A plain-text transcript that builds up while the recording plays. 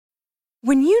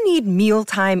When you need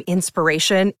mealtime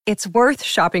inspiration, it's worth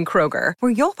shopping Kroger,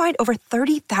 where you'll find over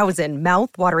 30,000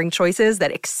 mouth-watering choices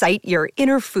that excite your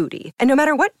inner foodie. And no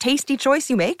matter what tasty choice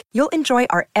you make, you'll enjoy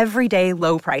our everyday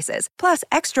low prices, plus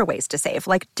extra ways to save,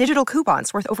 like digital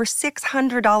coupons worth over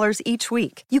 $600 each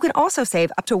week. You can also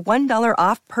save up to $1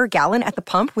 off per gallon at the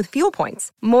pump with fuel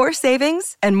points. More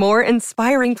savings and more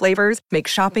inspiring flavors make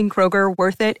shopping Kroger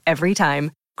worth it every time.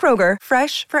 Kroger,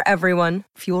 fresh for everyone.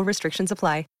 Fuel restrictions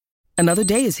apply. Another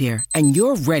day is here, and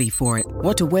you're ready for it.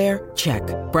 What to wear? Check.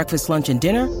 Breakfast, lunch, and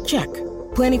dinner? Check.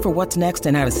 Planning for what's next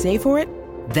and how to save for it?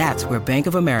 That's where Bank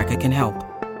of America can help.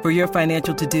 For your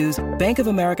financial to-dos, Bank of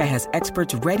America has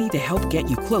experts ready to help get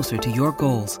you closer to your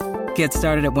goals. Get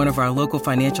started at one of our local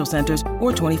financial centers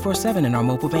or 24/7 in our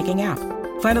mobile banking app.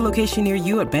 Find a location near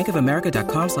you at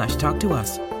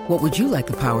bankofamerica.com/talktous. What would you like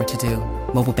the power to do?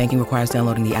 Mobile banking requires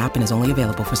downloading the app and is only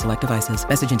available for select devices.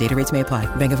 Message and data rates may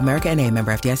apply. Bank of America N.A.,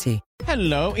 member FDIC.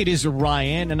 Hello, it is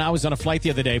Ryan, and I was on a flight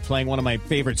the other day playing one of my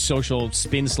favorite social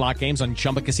spin slot games on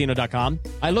ChumbaCasino.com.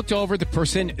 I looked over at the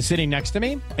person sitting next to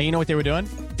me, and you know what they were doing?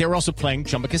 They were also playing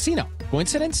Chumba Casino.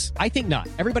 Coincidence? I think not.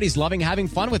 Everybody's loving having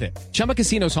fun with it. Chumba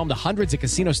Casino is home to hundreds of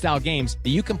casino-style games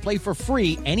that you can play for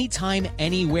free anytime,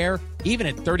 anywhere, even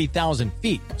at 30,000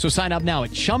 feet. So sign up now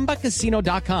at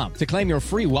ChumbaCasino.com to claim your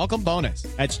free welcome bonus.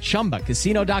 That's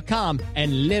ChumbaCasino.com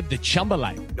and live the Chumba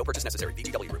life. No purchase necessary.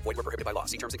 VGW. Void where prohibited by law.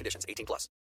 See terms and conditions. 18+.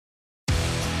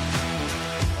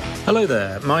 Hello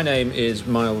there, my name is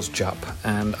Miles Jupp,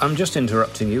 and I'm just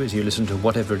interrupting you as you listen to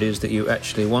whatever it is that you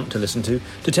actually want to listen to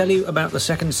tell you about the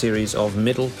second series of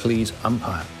Middle Please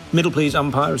Umpire. Middle Please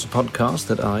Umpire is a podcast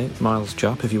that I, Miles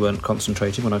Jupp, if you weren't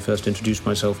concentrating when I first introduced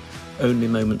myself only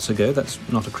moments ago, that's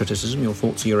not a criticism, your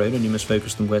thoughts are your own and you must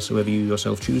focus them wheresoever you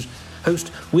yourself choose, host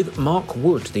with Mark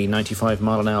Wood, the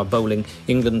 95-mile-an-hour bowling,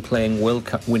 England-playing, World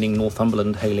Cup-winning,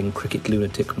 Northumberland-hailing cricket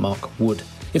lunatic Mark Wood.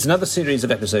 It's another series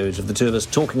of episodes of the two of us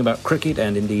talking about cricket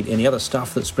and indeed any other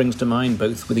stuff that springs to mind,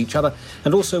 both with each other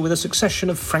and also with a succession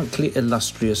of frankly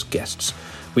illustrious guests.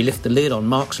 We lift the lid on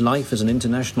Mark's life as an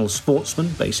international sportsman,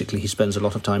 basically he spends a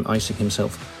lot of time icing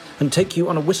himself, and take you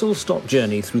on a whistle-stop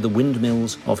journey through the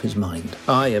windmills of his mind.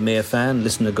 I, a mere fan,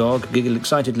 listen agog, giggle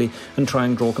excitedly, and try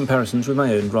and draw comparisons with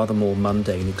my own rather more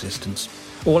mundane existence.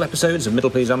 All episodes of Middle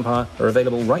Please Umpire are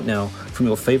available right now from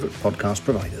your favourite podcast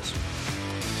providers.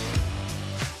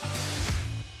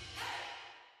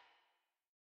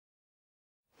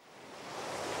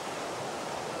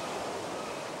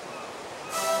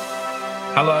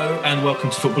 Hello and welcome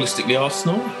to Footballistically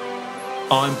Arsenal.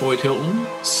 I'm Boyd Hilton.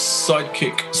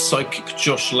 Sidekick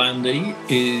Josh Landy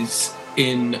is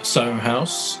in Soho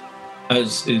House,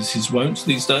 as is his wont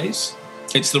these days.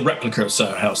 It's the replica of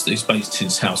Soho House that he's based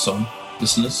his house on,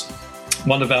 listeners.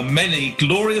 One of our many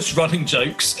glorious running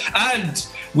jokes. And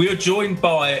we are joined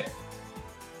by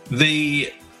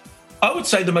I would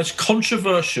say the most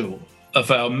controversial of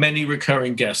our many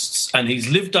recurring guests. And he's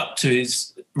lived up to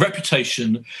his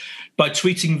reputation by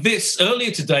tweeting this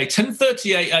earlier today,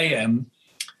 10:38 a.m.,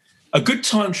 a good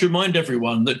time to remind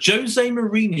everyone that Jose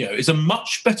Mourinho is a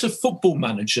much better football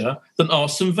manager than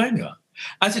Arsene Wenger,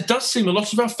 as it does seem a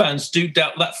lot of our fans do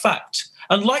doubt that fact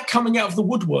and like coming out of the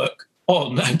woodwork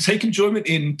on and take enjoyment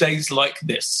in days like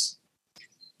this.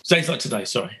 Days like today,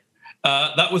 sorry.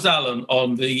 That was Alan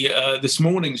on this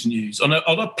morning's news. On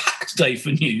a packed day for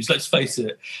news, let's face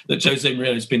it, that Jose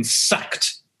Mourinho has been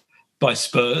sacked by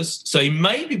Spurs. So he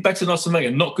may be better than Arsene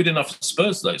Wenger. Not good enough for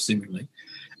Spurs, though, seemingly.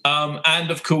 And,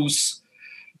 of course,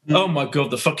 oh, my God,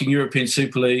 the fucking European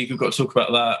Super League. We've got to talk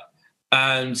about that.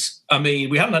 And, I mean,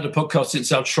 we haven't had a podcast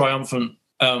since our triumphant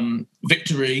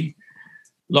victory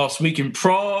last week in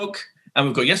Prague. And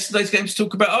we've got yesterday's game to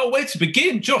talk about. Oh, where to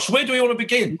begin? Josh, where do we want to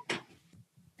begin?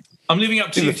 I'm leaving it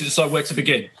up to you to decide where to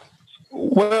begin.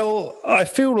 Well, I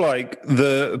feel like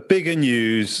the bigger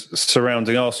news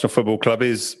surrounding Arsenal Football Club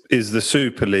is the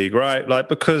Super League, right? Like,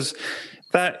 because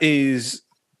that is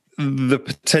the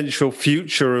potential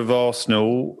future of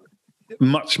Arsenal,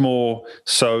 much more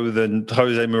so than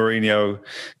Jose Mourinho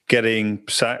getting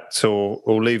sacked or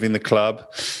leaving the club,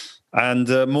 and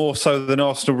more so than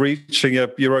Arsenal reaching a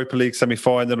Europa League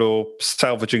semi-final or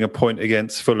salvaging a point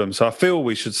against Fulham. So I feel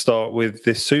we should start with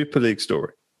this Super League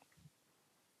story.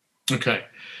 Okay.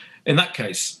 In that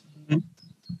case,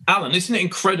 Alan, isn't it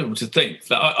incredible to think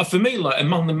that, for me, like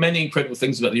among the many incredible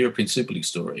things about the European Super League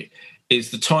story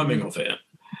is the timing of it,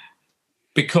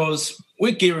 because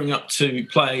we're gearing up to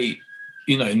play,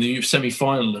 in the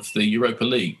semi-final of the Europa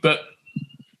League, but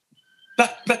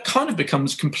that kind of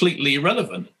becomes completely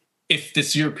irrelevant if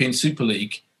this European Super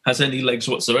League has any legs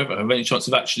whatsoever, have any chance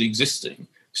of actually existing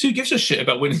So who gives a shit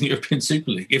about winning the European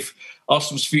Super League if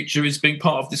Arsenal's future is being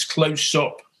part of this closed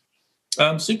shop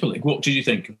Super League? What do you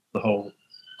think of the whole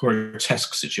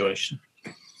grotesque situation?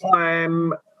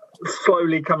 I'm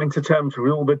slowly coming to terms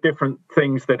with all the different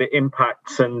things that it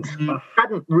impacts, and I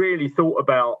hadn't really thought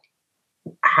about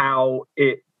how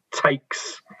it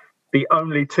takes the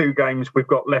only 2 games we've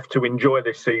got left to enjoy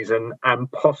this season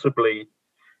and possibly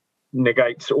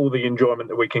negates all the enjoyment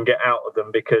that we can get out of them,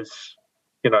 because,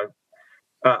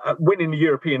 winning the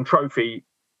European trophy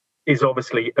is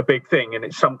obviously a big thing, and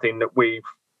it's something that we've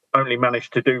only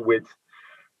managed to do with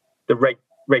the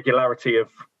regularity of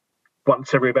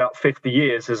once every about 50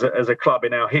 years as a club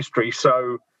in our history.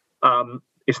 So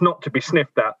it's not to be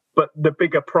sniffed at. But the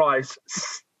bigger prize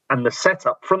and the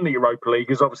setup from the Europa League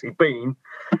has obviously been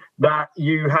that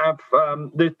you have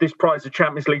this prize of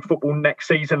Champions League football next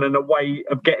season and a way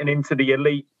of getting into the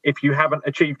elite if you haven't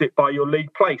achieved it by your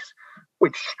league place,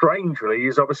 which strangely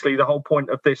is obviously the whole point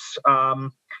of this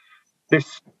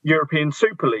this European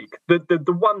Super League.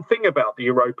 The one thing about the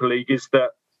Europa League is that,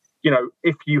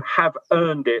 if you have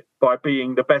earned it by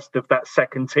being the best of that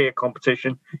second tier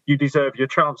competition, you deserve your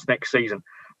chance next season.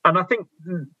 And I think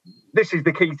this is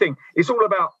the key thing. It's all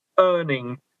about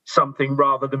earning something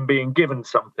rather than being given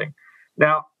something.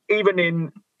 Now, even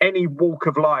in any walk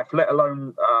of life, let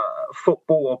alone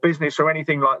football or business or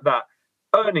anything like that,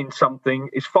 earning something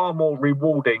is far more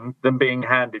rewarding than being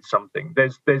handed something.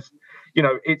 There's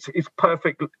it's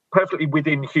perfectly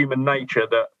within human nature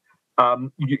that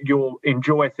you'll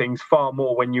enjoy things far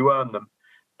more when you earn them.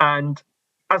 And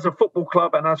as a football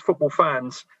club and as football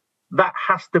fans, that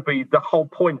has to be the whole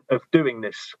point of doing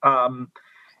this.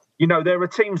 There are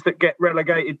teams that get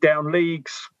relegated down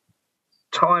leagues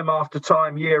time after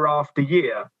time, year after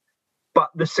year, but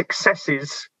the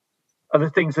successes are the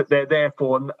things that they're there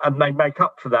for, and they make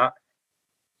up for that.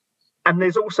 And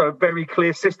there's also a very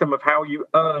clear system of how you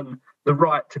earn the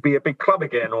right to be a big club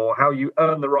again, or how you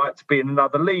earn the right to be in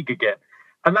another league again.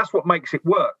 And that's what makes it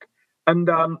work. And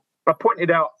I pointed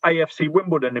out AFC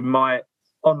Wimbledon in my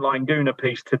online Gooner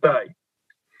piece today.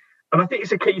 And I think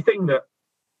it's a key thing that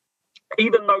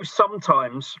even though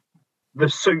sometimes the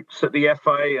suits at the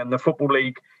FA and the Football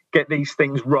League get these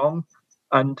things wrong,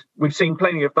 and we've seen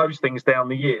plenty of those things down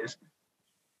the years,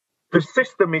 the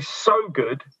system is so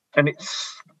good and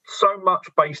it's so much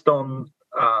based on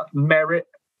merit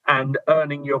and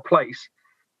earning your place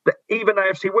that even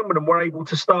AFC Wimbledon were able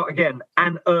to start again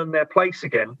and earn their place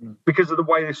again because of the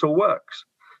way this all works.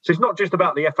 So it's not just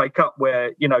about the FA Cup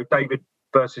where, David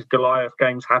versus Goliath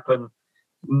games happen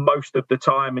most of the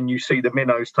time and you see the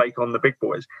minnows take on the big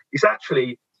boys. It's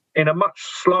actually in a much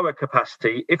slower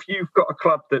capacity. If you've got a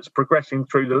club that's progressing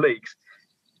through the leagues,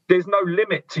 there's no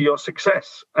limit to your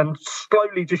success. And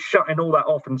slowly just shutting all that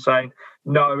off and saying,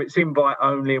 no, it's invite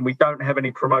only and we don't have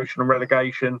any promotion and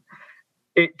relegation,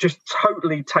 it just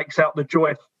totally takes out the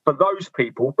joy for those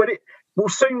people. But it will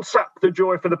soon sap the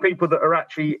joy for the people that are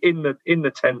actually in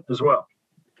the tent as well.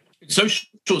 It's so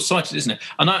short-sighted, isn't it?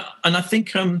 And I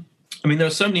think there are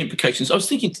so many implications. I was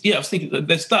thinking that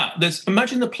there's that.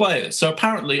 Imagine the players. So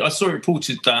apparently, I saw it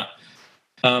reported that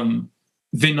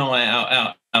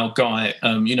Vinay, our guy,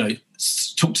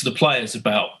 talked to the players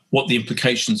about what the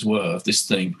implications were of this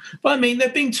thing. But they're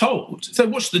being told, if they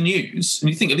watch the news, and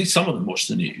you think at least some of them watch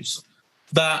the news,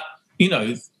 that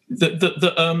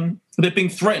that they're being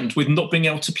threatened with not being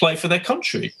able to play for their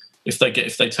country if they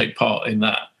take part in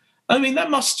that. That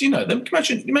must,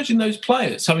 imagine those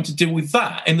players having to deal with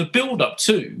that in the build-up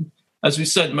to, as we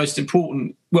said, what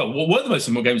were the most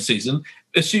important games of the season,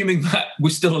 assuming that we're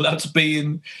still allowed to be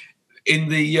in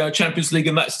the Champions League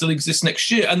and that still exists next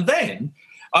year. And then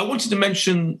I wanted to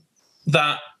mention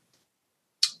that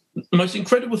the most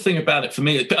incredible thing about it for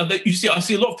me, I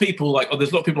see a lot of people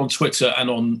there's a lot of people on Twitter and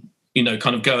on,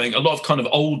 kind of going, a lot of kind of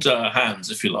older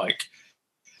hands, if you like,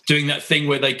 doing that thing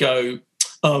where they go,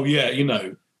 oh yeah,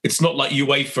 it's not like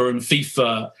UEFA and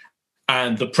FIFA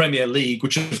and the Premier League,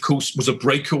 which of course was a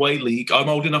breakaway league. I'm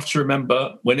old enough to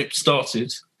remember when it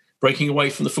started, breaking away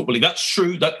from the Football League. That's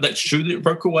true. That's true that it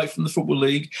broke away from the Football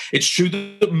League. It's true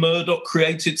that Murdoch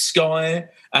created Sky,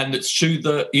 and it's true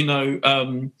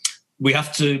that, we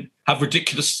have to have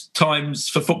ridiculous times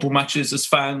for football matches as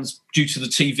fans due to the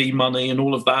TV money and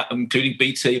all of that, including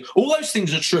BT. All those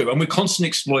things are true, and we're constantly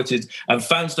exploited, and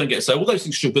fans don't get to say all those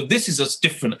things are true. But this is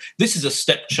different. This is a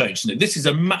step change, isn't it? This is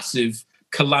a massive,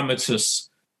 calamitous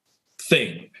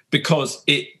thing because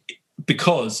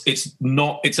because it's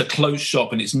a closed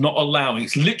shop and it's not allowing.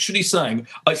 It's literally saying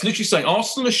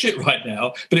Arsenal are shit right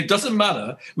now, but it doesn't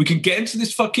matter. We can get into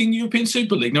this fucking European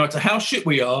Super League no matter how shit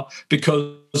we are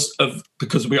because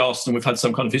we Arsenal. We've had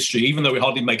some kind of history, even though we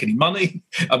hardly make any money.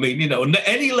 I mean, on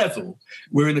any level,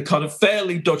 we're in a kind of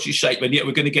fairly dodgy shape, and yet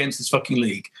we're going to get into this fucking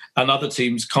league, and other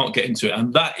teams can't get into it,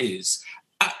 and that is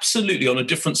absolutely on a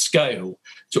different scale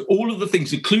to all of the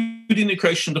things, including the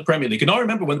creation of the Premier League. And I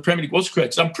remember when the Premier League was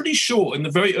created, I'm pretty sure in the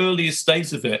very earliest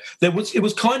days of it, it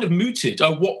was kind of mooted.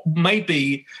 What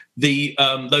maybe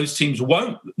those teams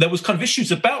won't. There was kind of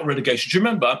issues about relegation. Do you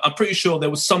remember? I'm pretty sure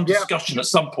there was some discussion at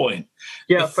some point.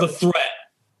 Yeah, the threat.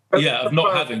 Of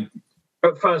not having.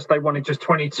 At first, they wanted just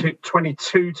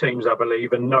 22 teams, I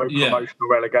believe, and no promotional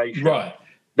relegation. Right.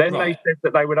 Then they said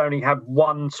that they would only have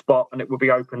one spot and it would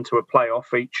be open to a playoff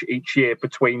each year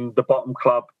between the bottom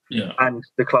club and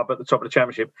the club at the top of the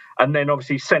championship. And then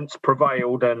obviously sense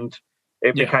prevailed and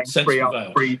it became 3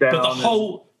 up, 3 down.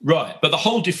 But the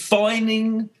whole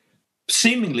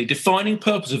seemingly defining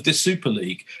purpose of this Super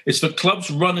League is for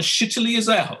clubs run as shittily as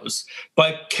ours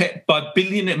by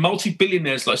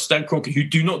multi-billionaires like Stan Kroenke who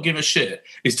do not give a shit,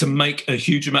 is to make a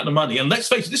huge amount of money. And let's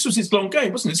face it, this was his long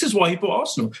game, wasn't it? This is why he bought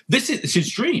Arsenal. This is his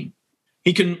dream.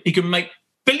 He can make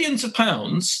billions of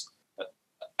pounds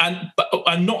and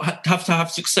not have to have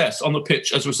success on the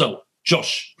pitch as a result.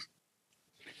 Josh.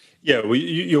 Yeah, well,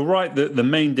 you're right that the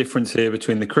main difference here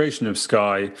between the creation of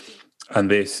Sky and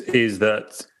this is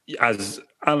that, as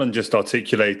Alan just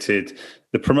articulated,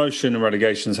 the promotion and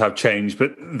relegations have changed,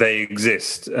 but they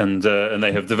exist and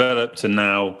they have developed, and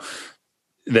now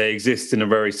they exist in a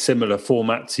very similar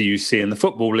format to you see in the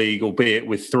Football League, albeit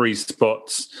with 3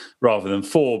 spots rather than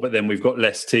 4, but then we've got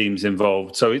less teams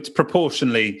involved. So it's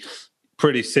proportionally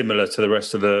pretty similar to the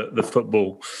rest of the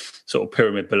football sort of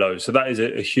pyramid below. So that is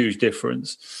a huge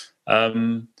difference.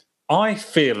 I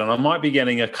feel, and I might be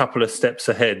getting a couple of steps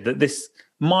ahead, that this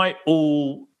might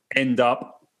all end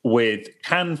up with,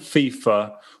 can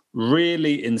FIFA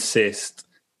really insist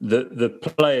that the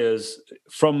players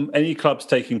from any clubs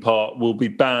taking part will be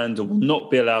banned or will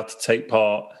not be allowed to take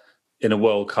part in a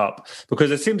World Cup? Because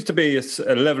there seems to be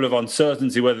a level of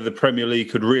uncertainty whether the Premier League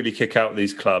could really kick out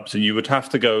these clubs, and it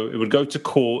would go to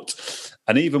court.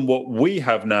 And even what we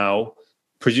have now,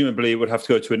 presumably it would have to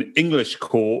go to an English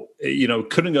court,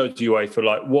 couldn't go to UEFA,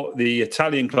 like what the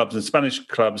Italian clubs and Spanish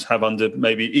clubs have under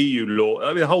maybe EU law. I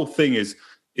mean, the whole thing is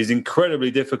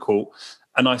incredibly difficult.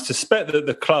 And I suspect that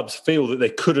the clubs feel that they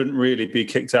couldn't really be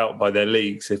kicked out by their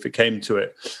leagues if it came to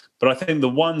it. But I think the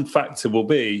one factor will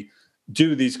be,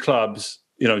 do these clubs,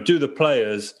 do the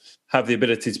players have the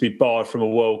ability to be barred from a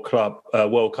World Cup by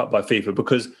FIFA?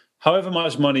 Because however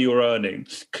much money you're earning,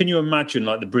 can you imagine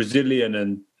like the Brazilian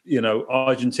and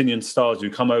Argentinian stars who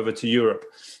come over to Europe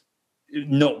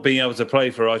not being able to play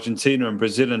for Argentina and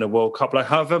Brazil in a World Cup? Like,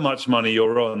 however much money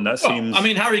you're on, that seems. I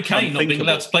mean, Harry Kane not being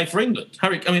allowed to play for England.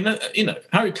 Harry Kane's not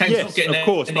getting. Of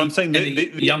course, but I'm saying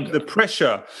the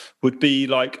pressure would be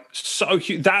like so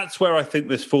huge. That's where I think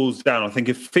this falls down. I think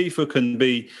if FIFA can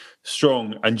be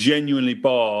strong and genuinely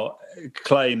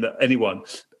claim that anyone,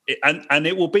 and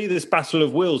it will be this battle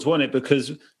of wills, won't it?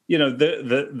 Because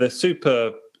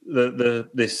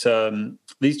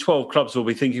these 12 clubs will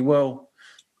be thinking, well,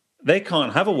 they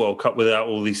can't have a World Cup without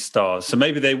all these stars, so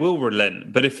maybe they will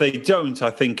relent. But if they don't, I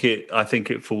think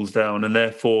it falls down, and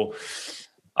therefore,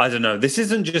 I don't know. This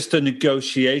isn't just a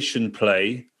negotiation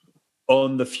play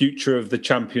on the future of the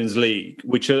Champions League,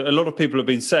 which a lot of people have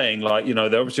been saying. Like,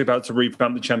 they're obviously about to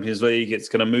revamp the Champions League. It's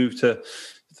going to move to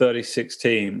 36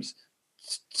 teams.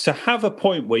 To have a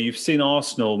point where you've seen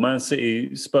Arsenal, Man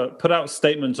City, Spurs put out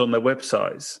statements on their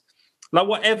websites, like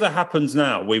whatever happens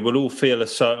now, we will all feel a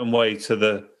certain way to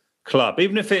the club.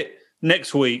 Even if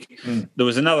next week there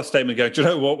was another statement going, do you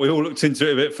know what, we all looked into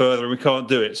it a bit further and we can't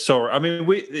do it. Sorry. I mean,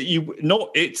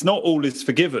 it's not all is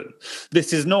forgiven.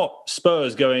 This is not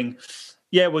Spurs going,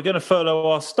 yeah, we're going to furlough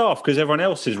our staff because everyone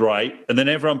else is right, and then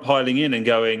everyone piling in and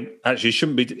going, actually,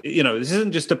 shouldn't be. This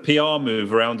isn't just a PR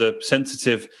move around a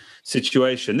sensitive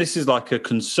situation. This is like a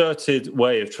concerted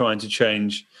way of trying to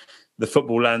change the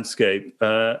football landscape.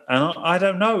 And I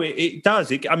don't know, it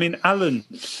does. Alan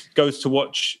goes to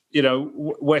watch,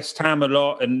 West Ham a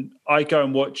lot, and I go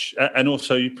and watch, and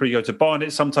also you probably go to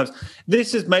Barnet sometimes.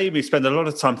 This has made me spend a lot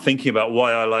of time thinking about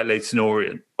why I like Leyton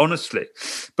Orient, honestly,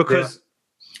 because... Yeah.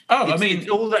 It's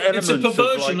all the elements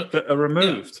that are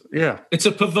removed. Yeah, it's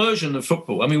a perversion of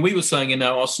football. I mean, we were saying in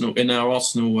our Arsenal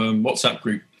WhatsApp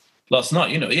group last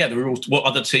night. There were all,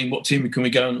 what team can we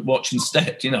go and watch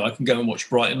instead? I can go and watch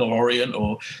Brighton or Orient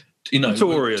or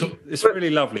Torian. It's really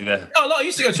lovely there. Oh, I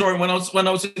used to go to Torian when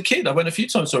I was a kid. I went a few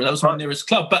times to Torian. That was my nearest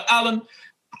club. But Alan,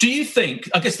 do you think?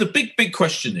 I guess the big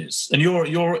question is, and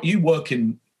you work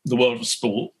in the world of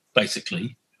sport,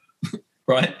 basically,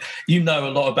 right? You know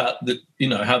a lot about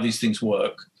how these things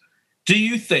work. Do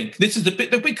you think this is the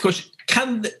big question?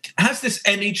 Has this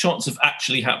any chance of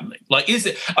actually happening? Like, is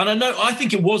it? And I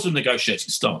think it was a negotiating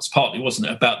stance, partly, wasn't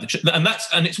it, about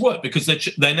and it's worked because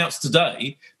they announced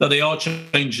today that they are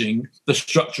changing the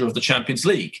structure of the Champions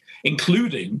League,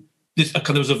 including this.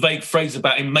 There was a vague phrase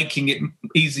about him making it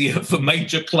easier for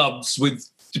major clubs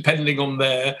depending on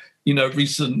their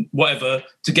recent whatever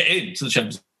to get into the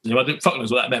Champions League. I didn't fucking know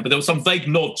what that meant, but there was some vague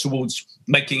nod towards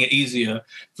making it easier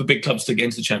for big clubs to get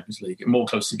into the Champions League and more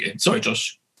clubs to get in. Sorry,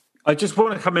 Josh. I just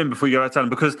want to come in before you go out,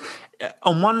 Alan, because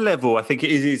on one level, I think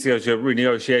it is easy as a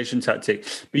renegotiation tactic,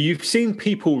 but you've seen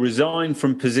people resign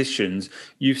from positions.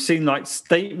 You've seen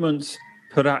statements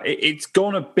put out. It's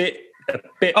gone a bit.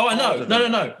 Oh, I know.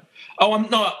 No. Oh, I'm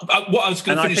not. What I was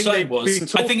going to finish saying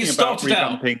was, I think it started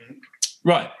out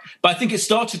right, but I think it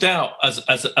started out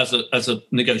as a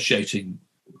negotiating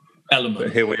element,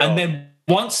 but here we are. And then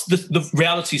once the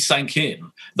reality sank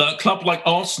in, that a club like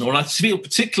Arsenal, and I feel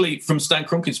particularly from Stan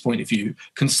Kroenke's point of view,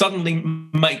 can suddenly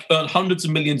earn hundreds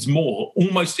of millions more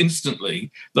almost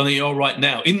instantly than they are right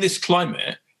now in this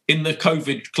climate, in the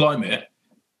COVID climate,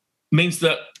 means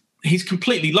that he's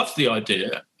completely loved the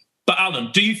idea. But Alan,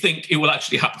 do you think it will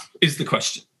actually happen? Is the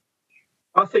question.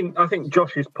 I think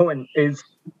Josh's point is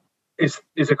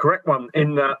a correct one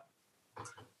in that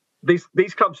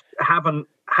these clubs haven't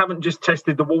just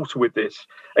tested the water with this.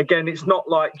 Again, it's not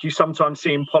like you sometimes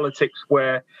see in politics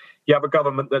where you have a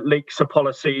government that leaks a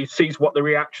policy, sees what the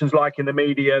reaction's like in the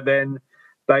media, then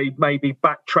they maybe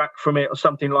backtrack from it or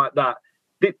something like that.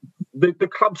 The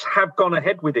clubs have gone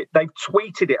ahead with it. They've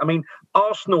tweeted it. I mean,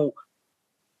 Arsenal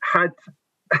had...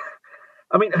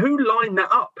 I mean, who lined that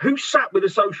up? Who sat with a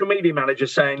social media manager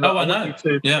saying, I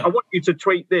want you to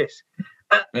tweet this?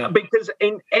 Because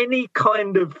in any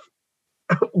kind of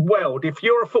world, if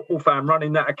you're a football fan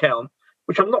running that account,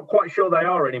 which I'm not quite sure they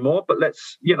are anymore, but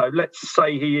let's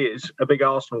say he is a big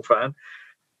Arsenal fan,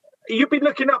 you'd be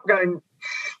looking up going,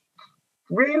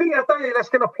 really? I don't think that's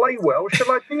going to play well. Should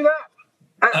I do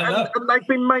that? And they've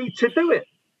been made to do it.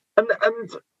 And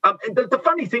the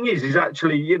funny thing is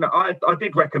actually, I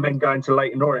did recommend going to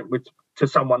Leyton Orient to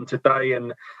someone today,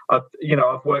 and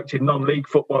I've worked in non-league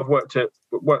football. I've worked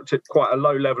at quite a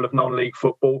low level of non-league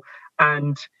football,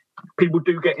 and people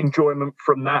do get enjoyment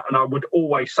from that. And I would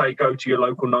always say go to your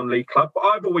local non-league club. But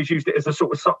I've always used it as a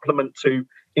sort of supplement to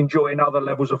enjoying other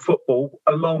levels of football,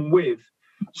 along with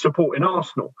supporting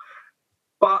Arsenal.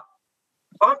 But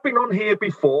I've been on here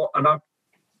before, and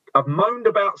I've moaned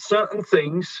about certain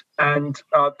things, and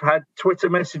I've had Twitter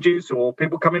messages or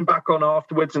people coming back on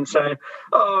afterwards and saying,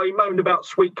 oh, he moaned about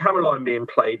Sweet Caroline being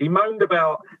played. He moaned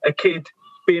about a kid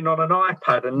being on an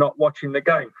iPad and not watching the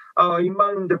game. Oh, he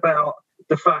moaned about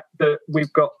the fact that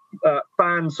we've got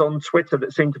fans on Twitter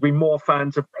that seem to be more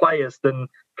fans of players than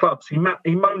clubs. He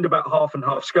moaned about half and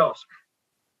half scarves.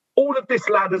 All of this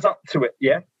ladders up to it,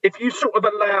 yeah? If you sort of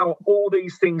allow all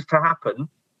these things to happen,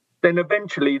 then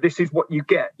eventually this is what you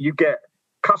get. You get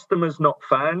customers, not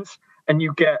fans, and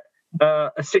you get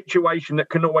a situation that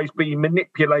can always be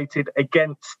manipulated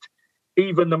against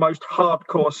even the most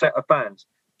hardcore set of fans,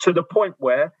 to the point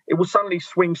where it will suddenly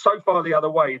swing so far the other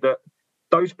way that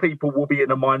those people will be in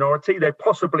a minority. They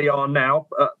possibly are now,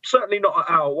 certainly not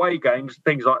at our away games,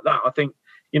 things like that. I think,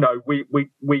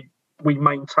 we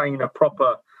maintain a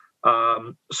proper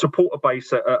supporter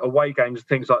base at away games and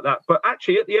things like that. But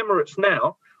actually at the Emirates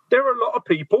now, there are a lot of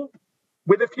people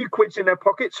with a few quids in their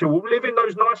pockets who will live in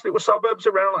those nice little suburbs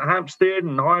around like Hampstead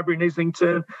and Highbury and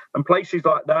Islington and places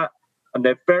like that. And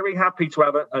they're very happy to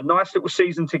have a nice little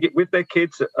season ticket with their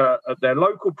kids at their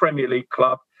local Premier League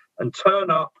club and turn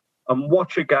up and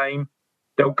watch a game.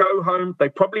 They'll go home. They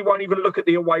probably won't even look at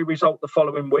the away result the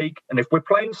following week. And if we're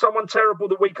playing someone terrible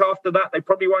the week after that, they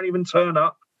probably won't even turn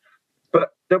up.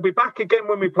 But they'll be back again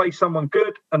when we play someone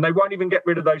good, and they won't even get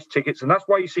rid of those tickets. And that's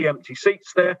why you see empty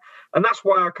seats there. And that's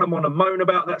why I come on and moan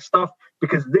about that stuff,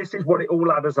 because this is what it all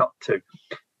ladders up to.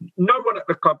 No one at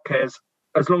the club cares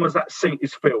as long as that seat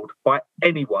is filled by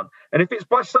anyone. And if it's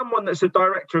by someone that's a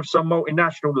director of some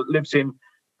multinational that lives in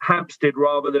Hampstead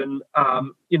rather than,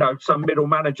 some middle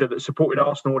manager that supported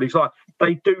Arsenal all his life,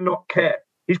 they do not care.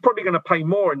 He's probably going to pay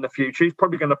more in the future. He's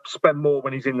probably going to spend more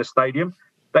when he's in the stadium.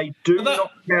 They do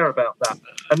not care about that.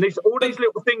 And all these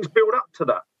little things build up to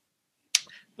that.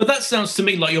 But that sounds to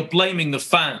me like you're blaming the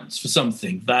fans for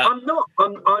something that... I'm not.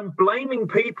 I'm blaming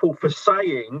people for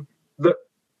saying that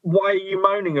why are you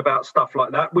moaning about stuff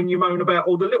like that when you moan about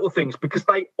all the little things? Because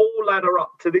they all ladder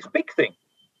up to this big thing.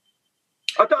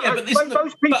 I don't. Yeah, but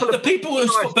those people. But the people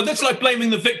but that's like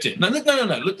blaming the victim. No.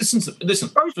 Look, listen.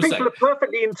 Those people are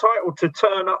perfectly entitled to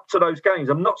turn up to those games.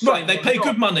 I'm not saying right. They pay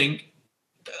good money.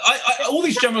 All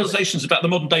these generalisations about the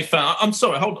modern day fan. I'm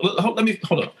sorry. Hold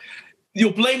on.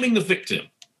 You're blaming the victim.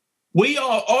 We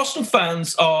are Arsenal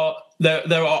fans. Are there?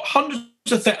 There are hundreds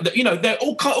of there are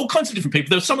all kinds of different people.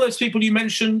 There are some of those people you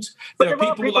mentioned. There are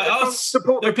people like us.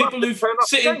 There are people who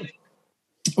sit in.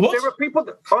 What? There are people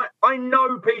that I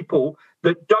know people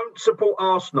that don't support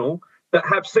Arsenal that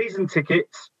have season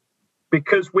tickets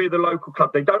because we're the local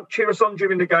club. They don't cheer us on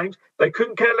during the games. They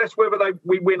couldn't care less whether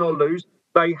we win or lose.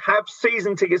 They have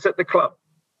season tickets at the club.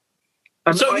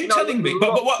 And so are you telling me?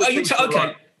 But what are you?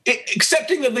 Okay.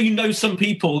 Accepting that some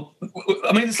people,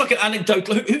 I mean, it's like an anecdote.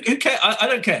 Who cares? I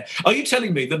don't care. Are you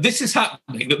telling me that this is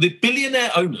happening, that the billionaire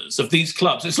owners of these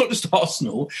clubs, it's not just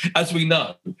Arsenal, as we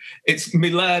know, it's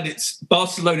Milan, it's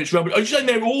Barcelona, it's Real Madrid. Are you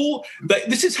saying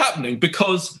this is happening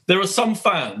because there are some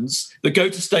fans that go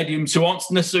to stadiums who aren't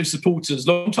necessarily supporters,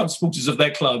 long-time supporters of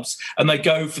their clubs, and they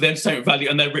go for the entertainment value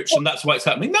and they're rich and that's why it's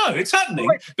happening? No, it's happening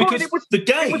because the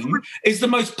game is the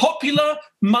most popular,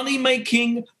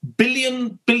 money-making,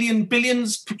 billions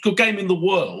game in the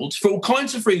world for all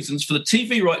kinds of reasons, for the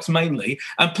TV rights mainly,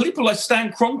 and people like Stan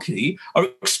Kroenke are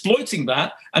exploiting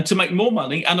that and to make more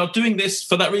money and are doing this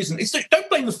for that reason. Don't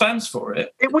blame the fans for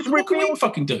it. It was what can we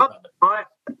fucking do about it?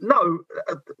 No,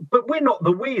 but we're not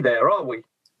the we there, are we?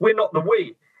 We're not the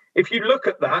we. If you look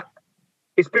at that,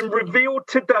 it's been revealed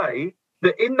today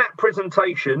that in that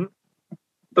presentation,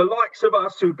 the likes of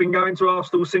us who've been going to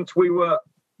Arsenal since we were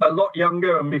a lot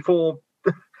younger and before,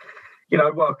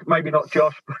 well, maybe not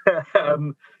Josh, but,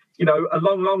 a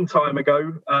long time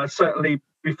ago, certainly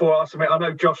before Arsenal. I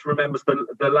know Josh remembers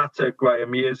the latter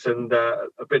Graham years and a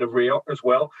bit of Rioch as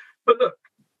well. But look,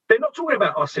 they're not talking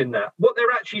about us in that. What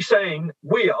they're actually saying,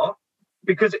 we are,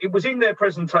 because it was in their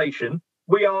presentation,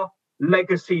 we are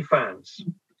legacy fans.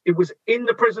 It was in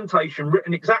the presentation,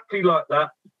 written exactly like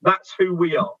that. That's who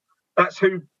we are. That's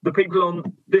who the people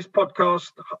on this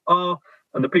podcast are.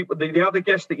 And the people, the other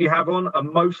guests that you have on are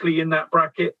mostly in that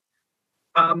bracket.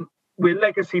 We're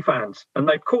legacy fans, and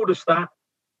they've called us that,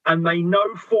 and they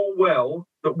know full well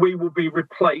that we will be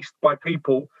replaced by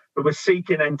people who are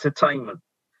seeking entertainment.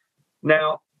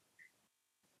 Now,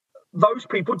 those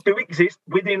people do exist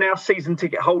within our season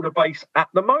ticket holder base at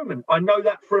the moment. I know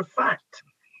that for a fact.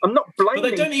 I'm not blaming. But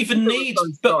they don't even need.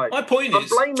 But my point is, I'm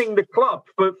blaming the club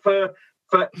for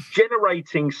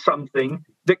generating something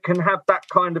that can have that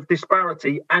kind of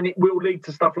disparity, and it will lead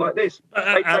to stuff like this.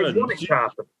 Alan, they want it to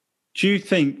happen. Do you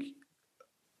think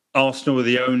Arsenal are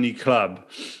the only club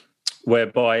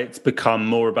whereby it's become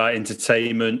more about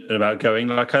entertainment and about going?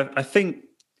 Like, I think,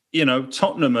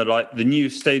 Tottenham are like the new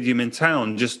stadium in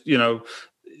town. Just,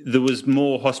 there was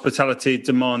more hospitality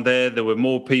demand there. There were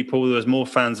more people. There was more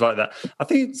fans like that. I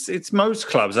think it's most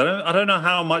clubs. I don't know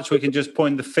how much we can just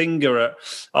point the finger at.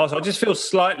 I just feel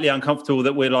slightly uncomfortable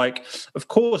that we're like, of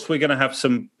course we're going to have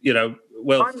some,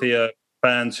 wealthier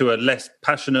fans who are less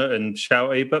passionate and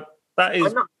shouty, but that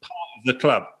is part of the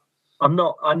club. I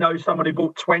know somebody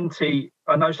bought 20.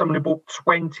 I know somebody bought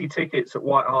 20 tickets at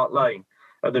White Hart Lane,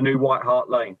 at the new White Hart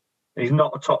Lane. And he's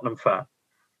not a Tottenham fan.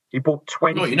 He bought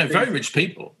 20. Oh, very rich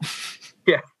people.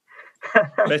 Yeah.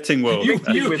 Betting world. You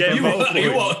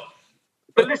are.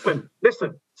 But listen.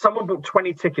 Someone bought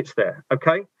 20 tickets there,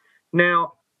 okay?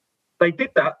 Now, they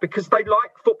did that because they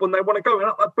like football and they want to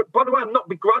go. But by the way, I'm not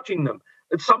begrudging them.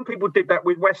 And some people did that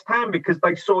with West Ham because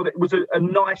they saw that it was a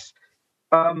nice,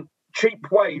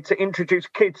 cheap way to introduce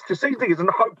kids to season tickets. And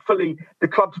hopefully the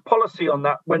club's policy on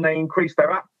that when they increased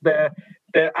their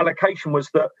allocation was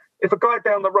that if a guy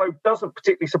down the road doesn't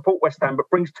particularly support West Ham but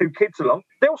brings two kids along,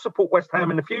 they'll support West Ham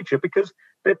in the future because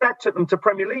their dad took them to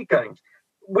Premier League games.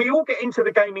 We all get into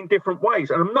the game in different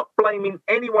ways, and I'm not blaming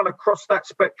anyone across that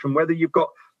spectrum, whether you've got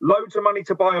loads of money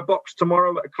to buy a box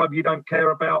tomorrow at a club you don't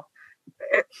care about.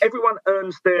 Everyone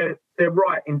earns their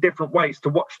right in different ways to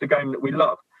watch the game that we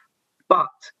love. But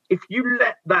if you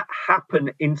let that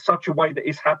happen in such a way that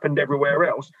it's happened everywhere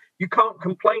else, you can't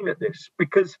complain at this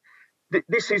because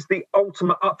this is the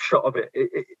ultimate upshot of it.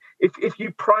 If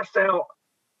you price out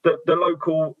the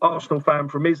local Arsenal fan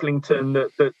from Islington,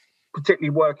 that particularly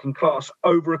working class,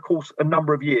 over a course a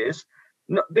number of years,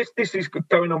 this is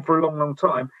going on for a long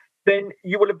time, then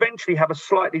you will eventually have a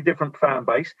slightly different fan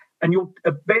base, and you'll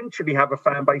eventually have a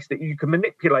fan base that you can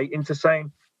manipulate into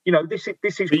saying, this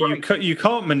is great. You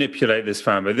can't manipulate this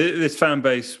fan base. This fan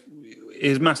base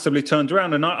is massively turned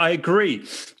around. And I agree.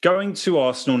 Going to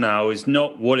Arsenal now is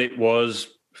not what it was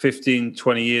 15,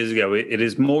 20 years ago. It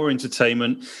is more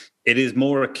entertainment. It is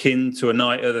more akin to a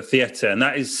night at the theatre, and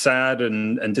that is sad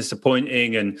and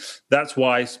disappointing. And that's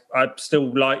why I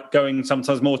still like going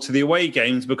sometimes more to the away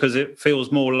games, because it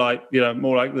feels more like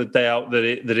the day out that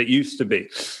it used to be.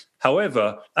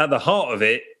 However, at the heart of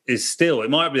it is still,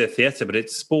 it might be a theatre, but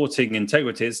it's sporting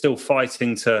integrity. It's still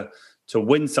fighting to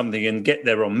win something and get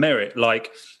there on merit.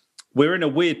 Like, we're in a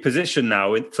weird position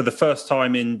now for the first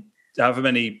time in however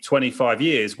many 25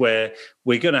 years, where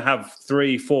we're going to have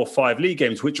 3, 4, 5 league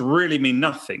games which really mean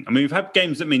nothing. I mean, we've had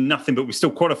games that mean nothing, but we still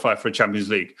qualify for a Champions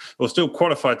League, or still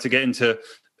qualify to get into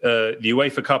the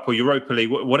UEFA Cup or Europa League,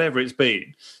 whatever it's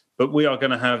been. But we are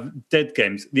going to have dead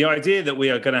games. The idea that we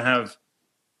are going to have,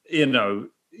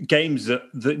 games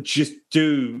that just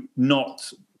do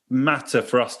not matter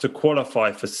for us to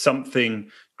qualify for something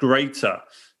greater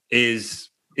is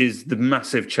the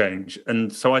massive change.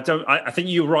 And so I think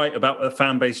you're right about the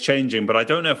fan base changing, but I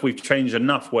don't know if we've changed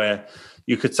enough where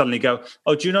you could suddenly go,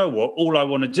 oh, do you know what? All I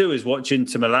want to do is watch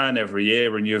Inter Milan every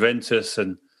year and Juventus.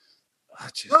 And I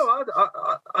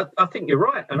think you're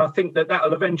right. And I think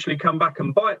that'll eventually come back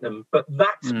and bite them. But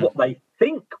that's what they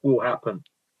think will happen.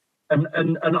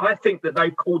 And I think that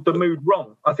they've called the mood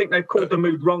wrong. I think they've called the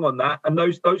mood wrong on that. And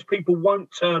those people won't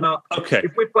turn up. Okay.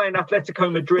 If we're playing Atletico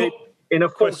Madrid in a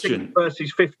 14th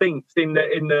versus 15th in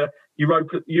the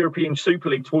European Super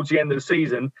League towards the end of the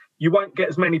season, you won't get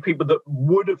as many people that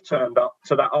would have turned up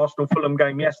to that Arsenal-Fulham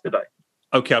game yesterday.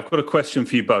 Okay, I've got a question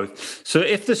for you both. So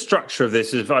if the structure of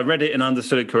this, if I read it and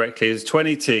understood it correctly, is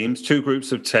 20 teams, 2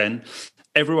 groups of 10,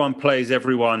 everyone plays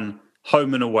everyone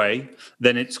home and away,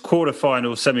 then it's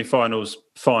quarterfinals, semi-finals,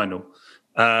 final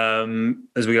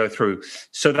as we go through.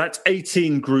 So that's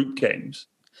 18 group games.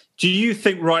 Do you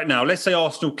think right now, let's say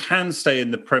Arsenal can stay in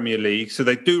the Premier League, so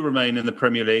they do remain in the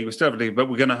Premier League, we still have a league, but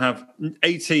we're going to have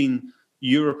 18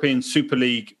 European Super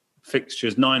League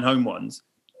fixtures, 9 home ones.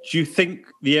 Do you think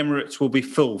the Emirates will be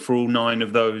full for all 9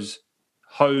 of those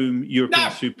home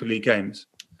European Super League games?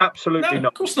 Absolutely not.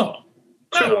 Of course not.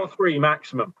 2 or 3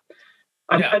 maximum.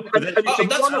 And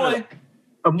that's why.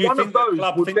 Do you think the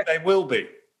club think they will be?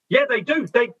 Yeah, they do.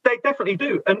 They definitely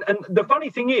do. And the funny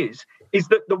thing is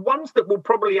that the ones that will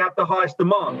probably have the highest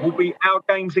demand will be our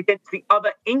games against the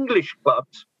other English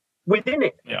clubs within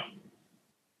it. Yeah.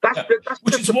 That's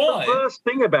the first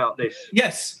thing about this.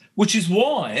 Yes, which is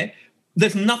why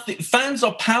there's nothing. Fans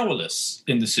are powerless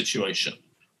in this situation.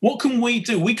 What can we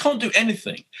do? We can't do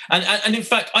anything. And in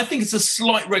fact, I think it's a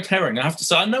slight red herring. I have to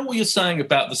say, I know what you're saying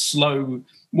about the slow,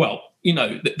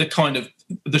 the kind of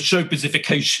the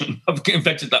showbizification. I've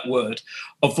invented that word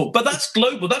of football, but that's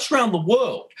global. That's around the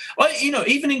world.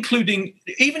 Even including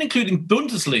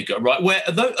Bundesliga, right? Where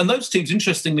those teams,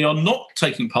 interestingly, are not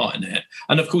taking part in it.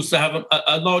 And of course, they have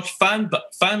a large fan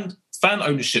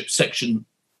ownership section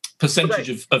percentage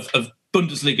of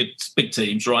Bundesliga big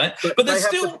teams, right? But they're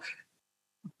still.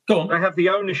 Go on. They have the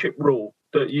ownership rule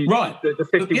that the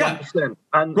 51%,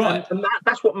 and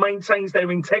that's what maintains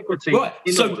their integrity. Right.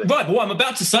 But what I'm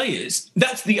about to say is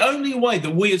that's the only way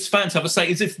that we as fans have a say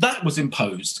is if that was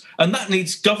imposed, and that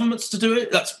needs governments to do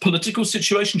it. That's political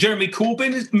situation. Jeremy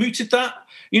Corbyn mooted that,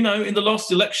 in the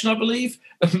last election, I believe.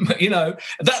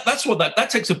 That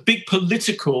takes a big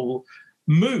political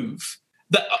move.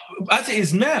 That, as it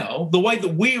is now, the way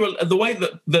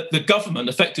that the government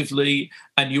effectively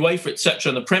and UEFA, etc.,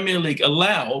 and the Premier League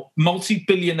allow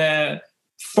multi-billionaire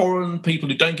foreign people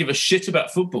who don't give a shit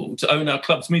about football to own our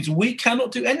clubs means we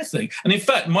cannot do anything. And in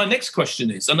fact, my next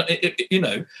question is,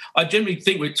 I generally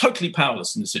think we're totally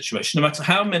powerless in this situation, no matter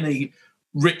how many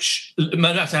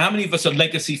of us are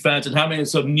legacy fans and how many of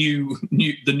us are the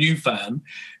new fan.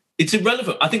 It's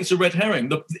irrelevant. I think it's a red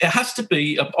herring. It has to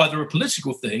be either a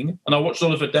political thing, and I watched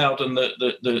Oliver Dowd and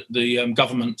the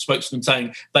government spokesman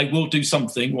saying they will do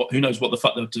something. Who knows what the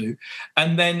fuck they'll do?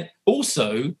 And then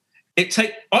also,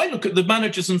 I look at the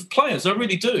managers and players. I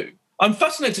really do. I'm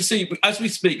fascinated to see, as we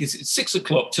speak, it's 6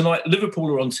 o'clock tonight. Liverpool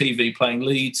are on TV playing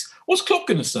Leeds. What's Klopp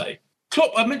going to say?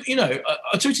 Klopp, I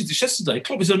tweeted this yesterday.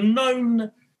 Klopp is a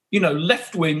known,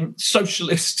 left-wing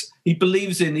socialist. He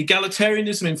believes in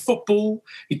egalitarianism in football.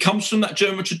 He comes from that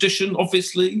German tradition,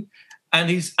 obviously, and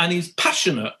he's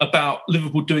passionate about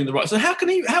Liverpool doing the right. So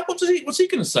what's he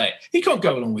going to say? He can't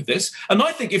go along with this. And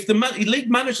I think if the League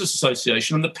Managers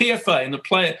Association and the PFA and the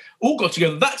player all got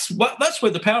together, that's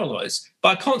where the power lies.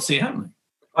 But I can't see it happening.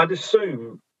 I'd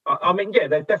assume. They've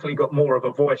definitely got more of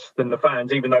a voice than the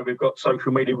fans, even though we've got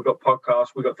social media, we've got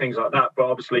podcasts, we've got things like that. But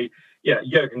obviously,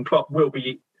 Jurgen Klopp will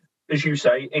be, as you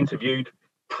say, interviewed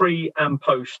pre and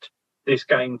post this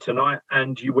game tonight,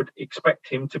 and you would expect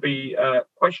him to be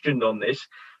questioned on this.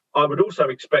 I would also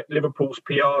expect Liverpool's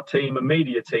PR team and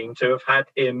media team to have had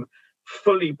him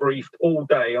fully briefed all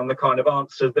day on the kind of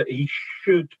answer that he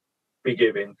should be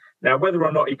giving. Now, whether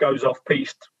or not he goes off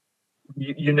piste,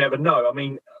 you never know. I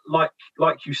mean, like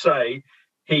you say,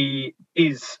 he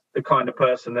is the kind of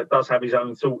person that does have his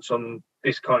own thoughts on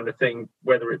this kind of thing,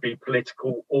 whether it be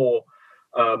political or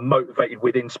motivated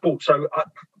within sport. So,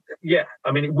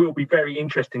 it will be very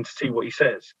interesting to see what he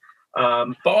says.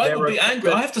 But I would be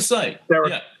angry, I have to say. There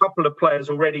are a couple of players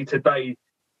already today,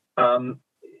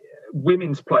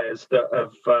 women's players that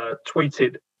have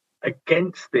tweeted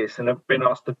against this and have been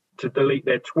asked to delete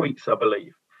their tweets, I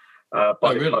believe,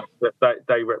 by the club that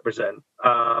they represent.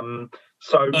 Ozil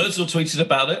tweeted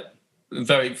about it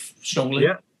very strongly.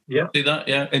 Yeah. See that?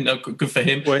 Yeah, and good for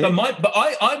him. Well,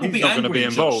 I will be angry. He's not going to be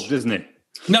involved, isn't he?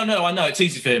 No, I know it's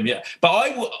easy for him, yeah.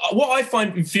 But what I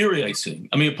find infuriating,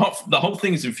 I mean, apart from the whole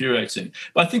thing is infuriating,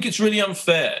 but I think it's really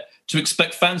unfair to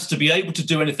expect fans to be able to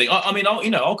do anything.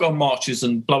 I'll go on marches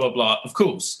and blah, blah, blah, of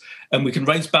course, and we can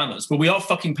raise banners, but we are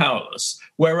fucking powerless.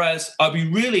 Whereas I'd be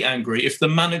really angry if the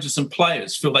managers and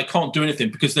players feel they can't do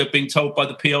anything because they're being told by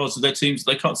the PRs of their teams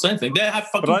they can't say anything.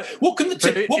 What can the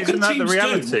teams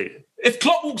do? If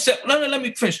Klopp walks out, let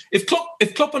me finish. If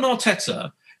Klopp and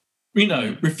Arteta,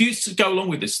 refuse to go along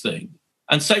with this thing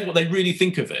and say what they really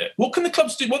think of it, what can the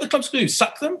clubs do? What are the clubs do?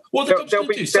 Sack them? What are the clubs going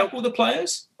to do? Sack all the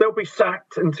players? They'll be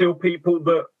sacked until people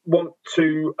that want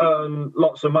to earn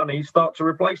lots of money start to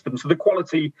replace them. So the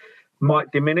quality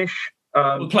might diminish.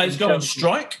 Will the players go on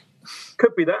strike?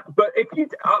 Could be that. But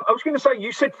I was going to say,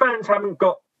 you said fans haven't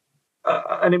got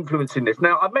an influence in this.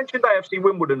 Now, I mentioned AFC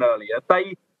Wimbledon earlier.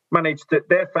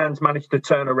 Their fans managed to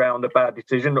turn around a bad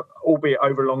decision, albeit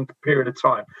over a long period of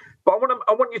time. But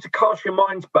I want you to cast your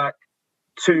minds back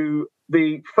to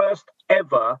the first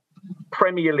ever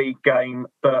Premier League game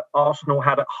that Arsenal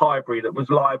had at Highbury that was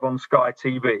live on Sky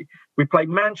TV. We played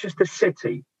Manchester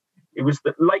City. It was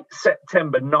the late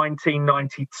September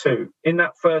 1992 in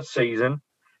that first season.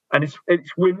 And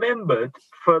it's remembered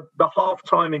for the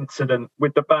halftime incident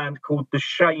with the band called The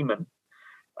Shaman.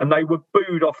 And they were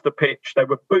booed off the pitch. They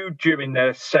were booed during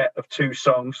their set of 2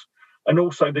 songs. And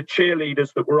also the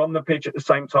cheerleaders that were on the pitch at the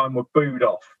same time were booed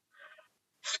off.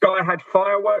 Sky had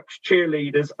fireworks,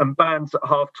 cheerleaders and bands at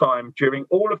half-time during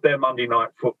all of their Monday night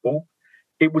football.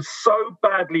 It was so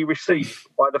badly received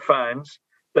by the fans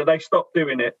that they stopped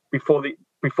doing it before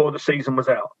the season was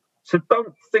out. So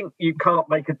don't think you can't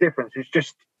make a difference. It's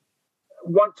just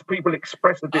once people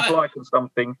express a dislike of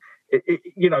something,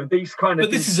 these kind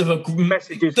of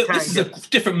messages. This is a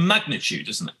different magnitude,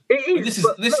 isn't it?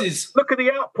 It is. Look at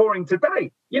the outpouring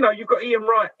today. You've got Ian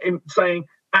Wright saying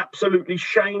absolutely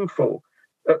shameful.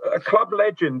 A club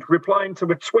legend replying to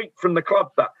a tweet from the club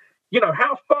that,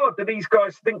 how far do these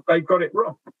guys think they've got it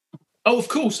wrong? Oh, of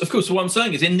course. What I'm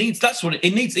saying is, it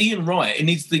needs Ian Wright.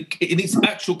 It needs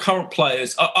actual current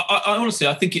players. I honestly,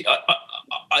 I think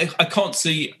I can't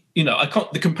see.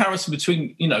 The comparison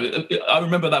between, I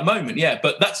remember that moment,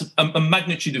 but that's a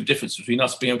magnitude of difference between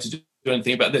us being able to do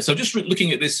anything about this. So just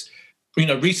looking at this,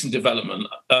 recent development,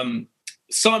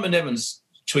 Simon Evans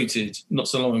tweeted not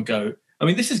so long ago, I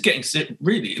mean, this is getting sick,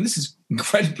 really, and this is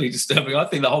incredibly disturbing. I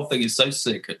think the whole thing is so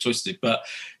sick and twisted. But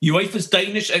UEFA's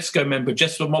Danish EXCO member,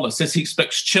 Jesper Moller, says he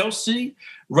expects Chelsea,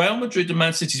 Real Madrid and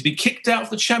Man City to be kicked out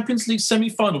of the Champions League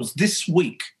semi-finals this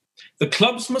week. The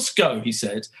clubs must go, he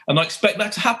said, and I expect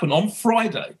that to happen on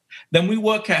Friday. Then we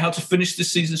work out how to finish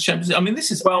this season's Champions League. I mean, this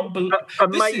is unbelievable.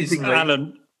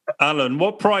 Amazingly. Alan,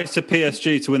 what price to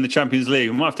PSG to win the Champions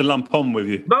League? We might have to lump on with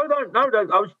you. No.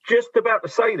 I was just about to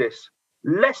say this.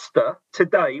 Leicester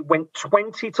today went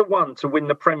 20-1 to win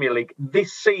the Premier League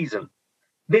this season.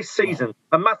 Wow.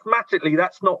 And mathematically,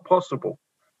 that's not possible.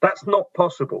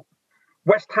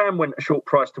 West Ham went a short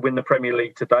price to win the Premier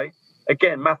League today.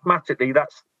 Again, mathematically,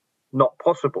 that's not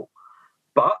possible.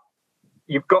 But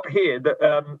you've got here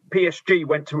that PSG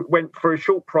went for a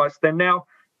short price. They're now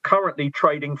currently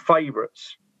trading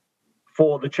favourites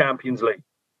for the Champions League.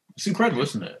 It's incredible,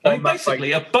 isn't it? I mean,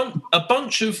 basically, a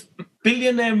bunch of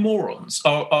billionaire morons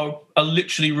are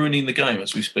literally ruining the game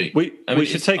as we speak. We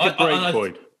should take a break,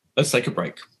 Boyd. Let's take a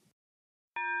break.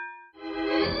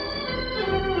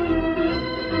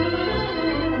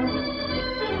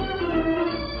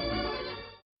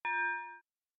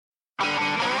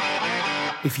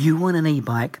 If you want an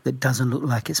e-bike that doesn't look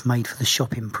like it's made for the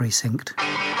shopping precinct,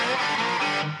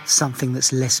 something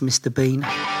that's less Mr. Bean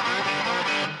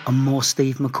and more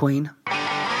Steve McQueen,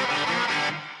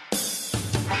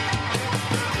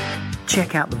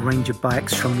 check out the range of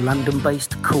bikes from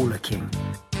London-based Cooler King.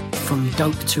 From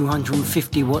dope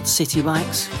 250-watt city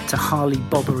bikes to Harley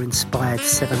Bobber-inspired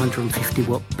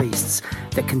 750-watt beasts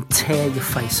that can tear your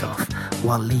face off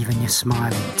while leaving your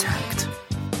smile intact.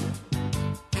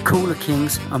 Cooler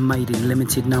Kings are made in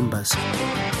limited numbers,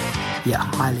 yet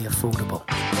highly affordable.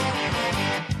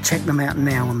 Check them out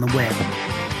now on the web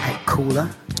at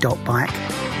cooler.bike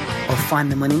or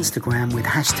find them on Instagram with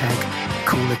hashtag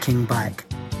CoolerKingBike.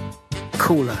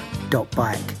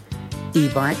 Cooler.bike.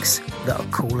 E-bikes that are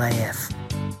cool AF.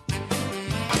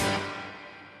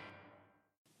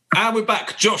 And we're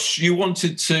back. Josh, you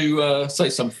wanted to say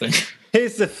something.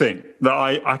 Here's the thing that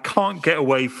I can't get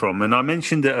away from, and I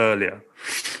mentioned it earlier.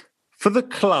 For the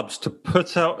clubs to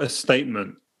put out a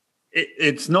statement,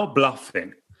 it's not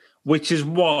bluffing, which is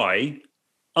why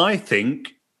I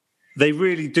think they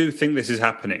really do think this is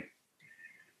happening.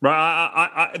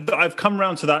 Right? I've come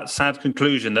around to that sad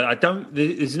conclusion that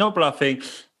it's not bluffing.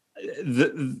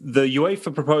 The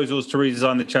UEFA proposals to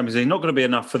redesign the Champions League are not going to be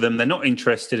enough for them. They're not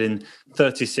interested in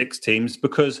 36 teams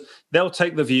because they'll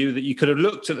take the view that you could have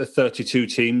looked at the 32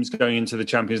 teams going into the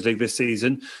Champions League this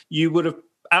season. You would have,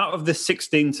 out of the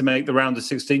 16 to make the round of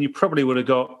 16, you probably would have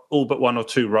got all but one or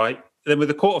two right. Then with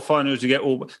the quarterfinals, you get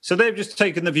all. So they've just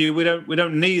taken the view we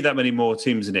don't need that many more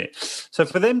teams in it. So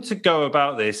for them to go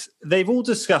about this, they've all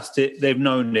discussed it. They've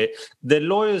known it. Their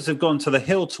lawyers have gone to the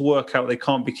hill to work out they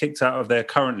can't be kicked out of their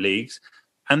current leagues,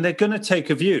 and they're going to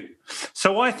take a view.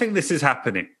 So I think this is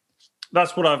happening.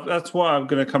 That's what I'm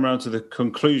going to come around to the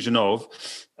conclusion of.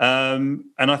 And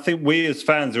I think we as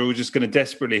fans are all just going to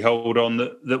desperately hold on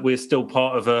that we're still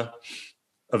part of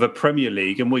a Premier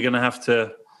League, and we're going to have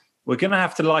to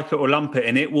like it or lump it,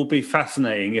 and it will be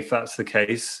fascinating if that's the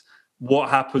case. What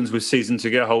happens with season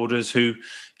ticket holders?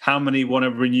 How many want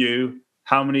to renew?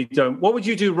 How many don't? What would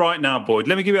you do right now, Boyd?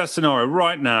 Let me give you a scenario.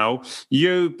 Right now,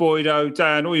 you, Boydo,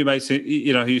 Dan, all your mates, who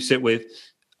you sit with,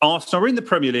 Arsenal are in the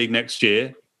Premier League next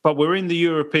year, but we're in the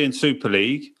European Super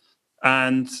League,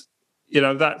 and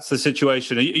that's the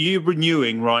situation. Are you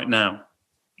renewing right now?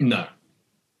 No.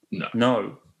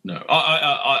 No,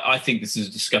 I think this is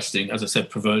a disgusting, as I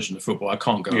said, perversion of football. I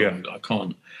can't go on. I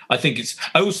can't.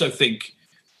 I also think.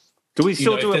 Do we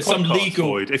still do a podcast, some legal...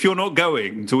 Boyd? If you're not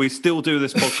going, do we still do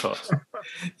this podcast?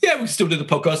 Yeah, we still do the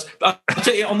podcast. But I'll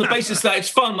tell you, on the basis that it's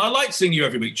fun. I like seeing you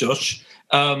every week, Josh.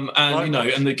 And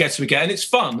the guests we get, and it's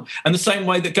fun. And the same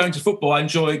way that going to football, I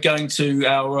enjoy going to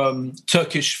our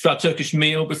Turkish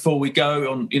meal before we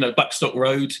go on, Blackstock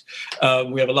Road.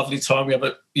 We have a lovely time. We have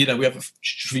a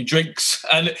few drinks,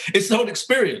 and it's the whole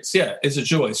experience. Yeah, it's a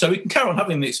joy. So we can carry on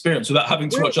having the experience without having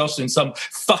to watch us in some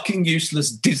fucking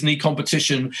useless Disney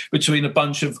competition between a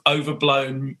bunch of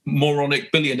overblown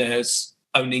moronic billionaires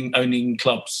owning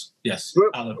clubs. Yes,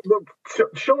 Alan. Look,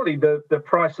 surely the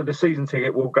price of the season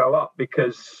ticket will go up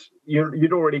because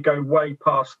you'd already go way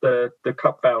past the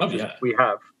cup vouchers we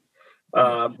have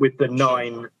with the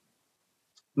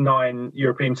nine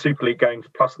European Super League games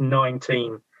plus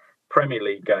 19 Premier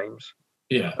League games.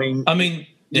 Yeah, I mean,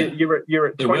 you're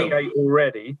at 28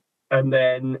 already, and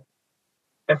then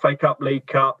FA Cup, League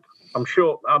Cup. I'm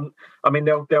sure.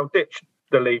 They'll ditch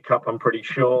the League Cup. I'm pretty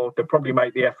sure they'll probably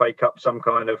make the FA Cup some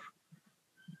kind of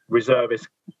reservist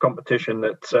competition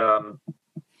that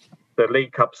the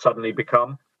League Cup suddenly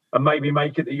become, and maybe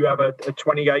make it that you have a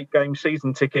 28-game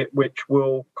season ticket, which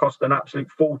will cost an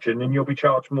absolute fortune, and you'll be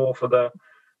charged more for the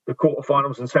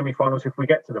quarterfinals and semi-finals if we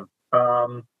get to them.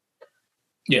 I'm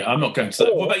not going to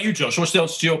that. What about you, Josh? What's the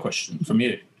answer to your question from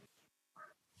you?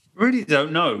 Really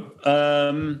don't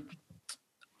know.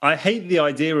 I hate the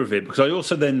idea of it because I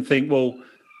also then think, well,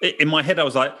 in my head I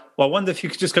was like, well, I wonder if you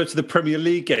could just go to the Premier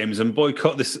League games and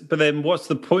boycott this. But then what's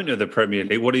the point of the Premier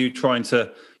League? What are you trying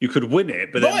to... You could win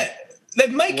it, but then... They're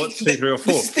making... What's 2, 3 or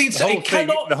 4?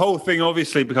 The whole thing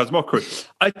obviously becomes mockery.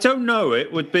 I don't know.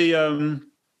 It would be...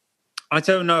 I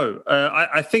don't know.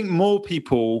 I think more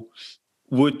people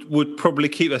would probably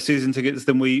keep their season tickets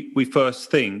than we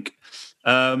first think.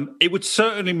 It would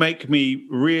certainly make me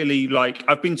really like.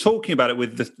 I've been talking about it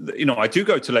with I do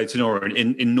go to Leyton Orient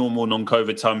in normal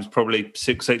non-COVID times, probably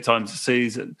 6-8 times a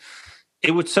season.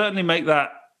 It would certainly make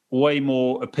that way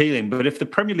more appealing. But if the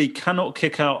Premier League cannot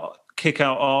kick out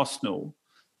Arsenal,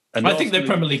 and I think the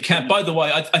Premier League can. By the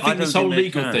way, I think this whole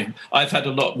legal thing, I've had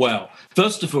a lot. Well,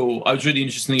 first of all, I was really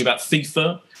interested about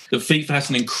FIFA. That FIFA has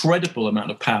an incredible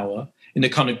amount of power in a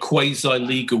kind of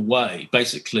quasi-legal way,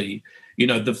 basically.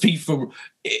 The FIFA,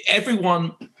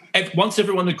 once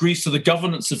everyone agrees to the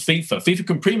governance of FIFA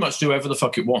can pretty much do whatever the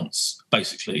fuck it wants,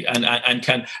 basically,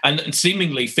 and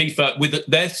seemingly FIFA with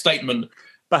their statement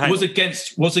was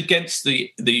against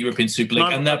the European Super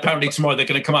League, and apparently tomorrow they're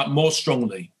going to come out more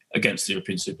strongly against the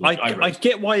European Super League. I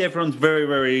get why everyone's very,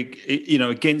 very,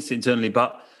 against it internally,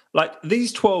 but like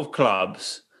these 12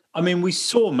 clubs, I mean, we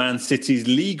saw Man City's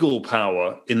legal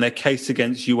power in their case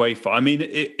against UEFA. I mean,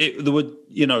 there were,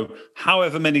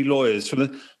 however many lawyers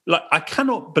I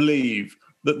cannot believe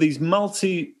that these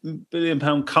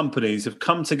multi-billion-pound companies have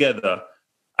come together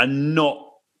and not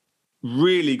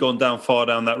really gone far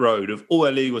down that road of all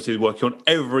their legal teams working on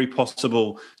every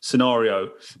possible scenario.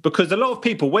 Because a lot of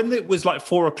people, when it was like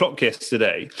 4:00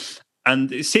 yesterday,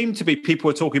 and it seemed to be people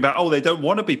were talking about, they don't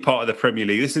want to be part of the Premier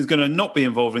League. This is going to not be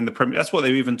involving the Premier League. That's what they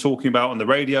were even talking about on the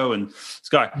radio and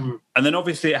Sky. And then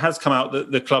obviously it has come out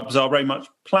that the clubs are very much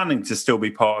planning to still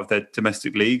be part of their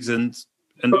domestic leagues and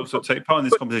also take part in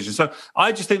this competition. So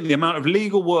I just think the amount of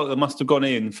legal work that must have gone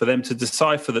in for them to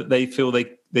decipher that they feel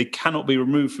they cannot be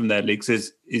removed from their leagues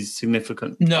is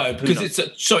significant. No, because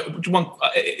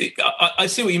I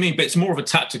see what you mean, but it's more of a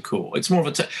tactical. It's more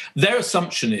of their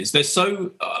assumption is they're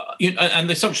so, and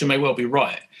the assumption may well be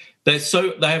right. They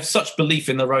have such belief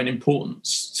in their own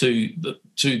importance to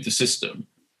the system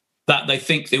that they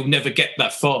think they'll never get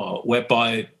that far.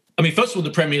 Whereby, I mean, first of all, the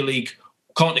Premier League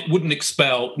wouldn't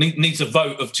expel, needs a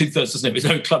vote of 2/3, doesn't it? There's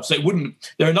no clubs, so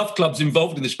there are enough clubs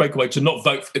involved in this breakaway to not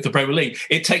vote for the Premier League.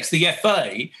 It takes the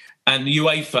FA and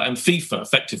UEFA and FIFA,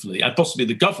 effectively, and possibly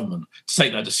the government, to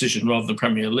take that decision rather than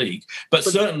Premier League. But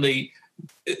certainly,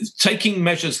 taking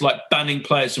measures like banning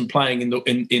players from playing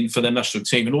in for their national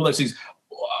team and all those things,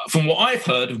 from what I've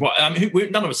heard,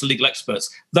 none of us are legal experts,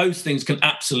 those things can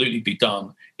absolutely be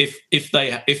done. If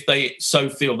they so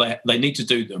feel they need to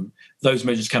do them, those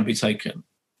measures can be taken.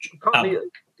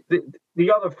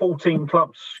 The other 14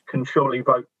 clubs can surely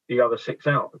vote the other 6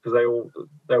 out because they all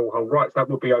hold rights. That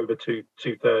would be over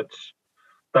two-thirds.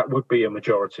 That would be a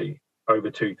majority over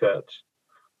 2/3.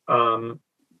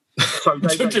 So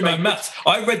maths.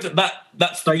 I read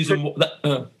that's the reason.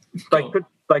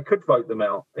 They could vote them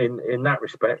out in that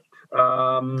respect.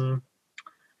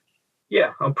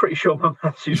 Yeah, I'm pretty sure my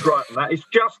maths is right on that. It's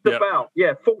just about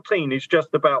 14 is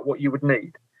just about what you would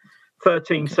need.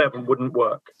 13-7 wouldn't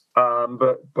work,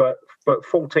 but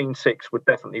 14-6 would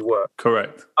definitely work.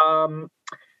 Correct.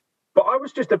 But I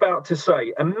was just about to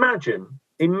say, imagine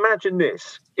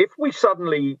this: if we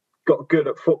suddenly got good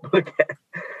at football again,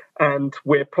 and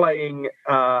we're playing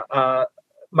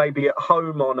maybe at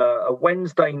home on a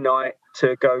Wednesday night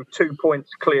to go 2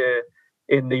 points clear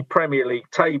in the Premier League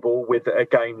table with a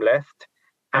game left,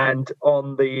 and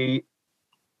on the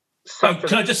Saturday,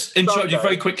 can I just interrupt you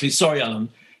very quickly? Sorry, Alan.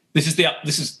 This is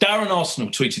Darren Arsenal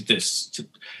tweeted this.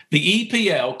 The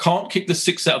EPL can't kick the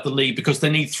 6 out of the league because they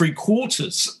need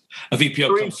 3/4 of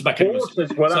EPL clubs to back in.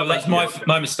 So that's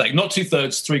my mistake. Not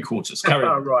 2/3, 3/4. Carry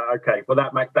on. Right, okay. Well,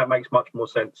 that makes much more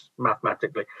sense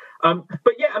mathematically.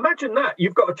 But yeah, imagine that.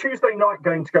 You've got a Tuesday night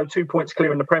game to go 2 points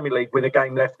clear in the Premier League with a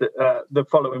game left the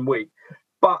following week.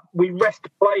 But we rest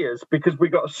players because we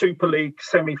got a Super League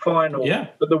semi-final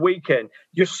at the weekend.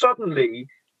 You're suddenly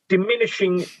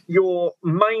diminishing your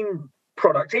main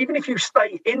product. Even if you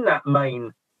stay in that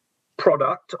main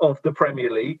product of the Premier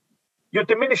League, you're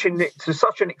diminishing it to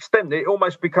such an extent that it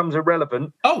almost becomes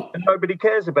irrelevant. And nobody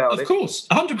cares about it. Of course,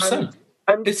 100%.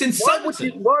 And it's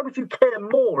insanity. Why would you care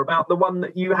more about the one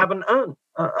that you haven't earned?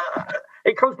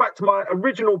 It comes back to my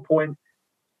original point.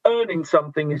 Earning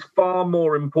something is far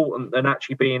more important than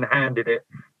actually being handed it.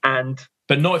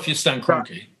 But not if you're Stan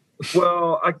Kroenke.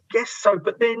 Well, I guess so.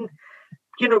 But then,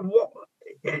 you know what?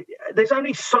 There's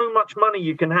only so much money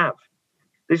you can have.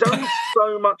 There's only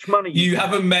so much money. You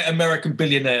haven't met American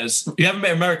billionaires. You haven't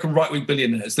met American right-wing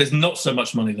billionaires. There's not so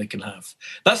much money they can have.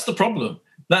 That's the problem.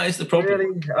 That is the problem.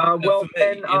 Really?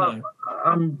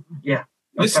 Yeah.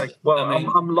 Listen, okay. Well,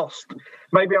 I'm lost.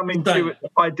 Maybe I'm in too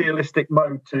idealistic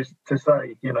mode to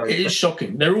say, you know. It is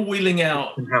shocking. They're all wheeling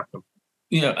out.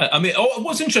 I mean,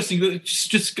 what's interesting,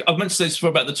 I meant to say this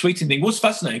about the tweeting thing, was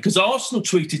fascinating because Arsenal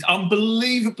tweeted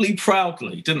unbelievably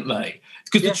proudly, didn't they?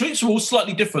 Because the tweets were all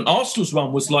slightly different. Arsenal's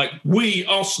one was like, we,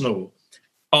 Arsenal,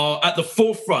 are at the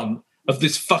forefront of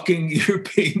this fucking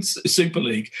European Super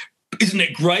League. Isn't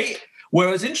it great?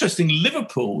 Whereas, interesting,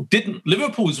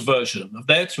 Liverpool's version of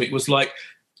their tweet was like,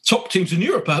 top teams in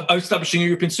Europe are establishing a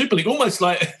European Super League, almost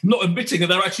like not admitting that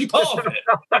they're actually part of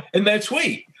it in their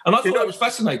tweet. And I thought that was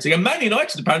fascinating. And Man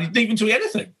United apparently didn't even tweet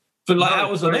anything for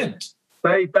hours on end.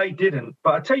 They didn't.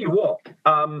 But I tell you what,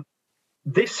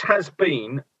 this has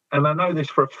been, and I know this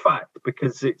for a fact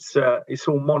because it's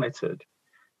all monitored,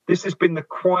 this has been the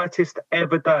quietest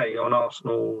ever day on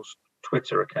Arsenal's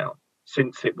Twitter account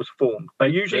since it was formed. They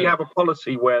usually have a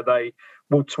policy where they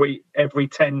will tweet every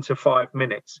 10 to 5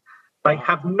 minutes. They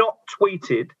have not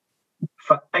tweeted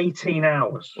for 18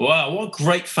 hours. Wow, what a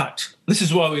great fact. This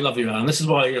is why we love you, Alan. This is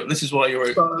why you're...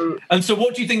 And so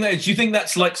what do you think that is? Do you think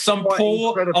that's like some poor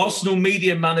incredible Arsenal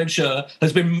media manager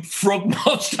has been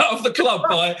frog-marched out of the club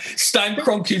by Stan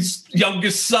Kroenke's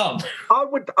youngest son? I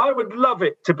would love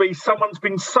it to be someone's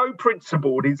been so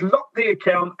principled, he's locked the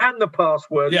account and the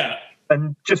password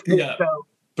and just walked out.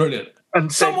 Brilliant.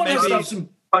 And someone has done some...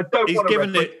 I don't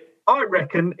want to... I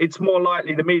reckon it's more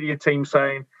likely the media team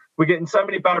saying, we're getting so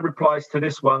many bad replies to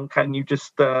this one, can you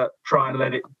just try and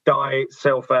let it die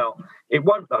itself out? It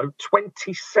won't, though.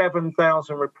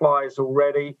 27,000 replies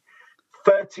already,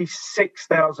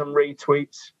 36,000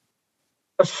 retweets.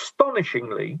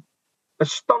 Astonishingly,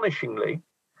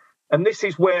 and this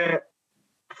is where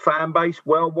fan base,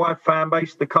 worldwide fan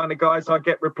base, the kind of guys I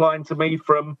get replying to me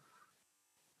from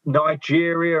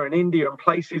Nigeria and India and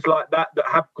places like that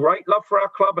have great love for our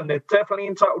club, and they're definitely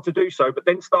entitled to do so, but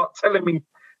then start telling me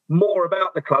more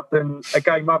about the club than a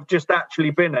game I've just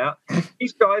actually been at.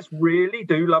 These guys really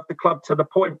do love the club to the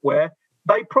point where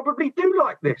they probably do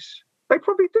like this.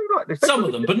 Some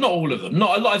of them, but not all of them.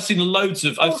 I've seen loads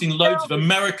of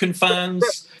American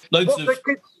fans.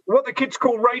 What the kids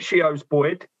call ratios,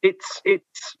 Boyd. It's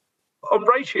on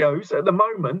ratios at the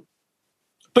moment.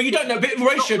 But you don't know. But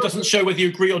ratio doesn't show whether you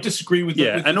agree or disagree with.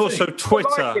 Yeah, and also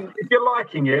Twitter. If you're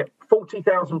liking it,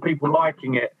 40,000 people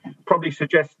liking it probably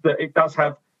suggests that it does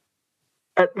have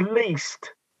at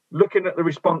least, looking at the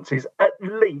responses, at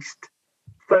least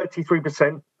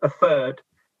 33%, a third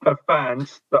of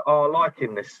fans that are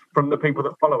liking this from the people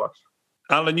that follow us.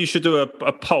 Alan, you should do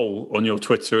a poll on your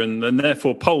Twitter, and then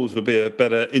polls would be a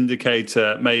better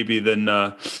indicator, maybe than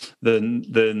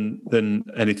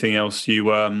anything else. You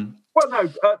Well, no.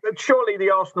 Surely the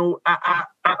Arsenal at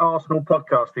Arsenal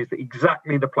podcast is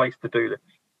exactly the place to do this.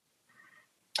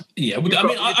 Yeah,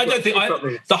 I don't think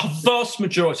the vast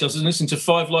majority. I've been listening to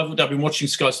 5 Live. I've been watching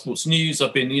Sky Sports News.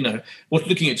 I've been,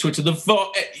 looking at Twitter.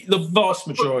 The vast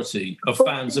majority of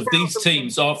fans of these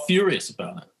teams are furious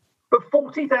about it. But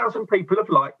 40,000 people have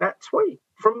liked that tweet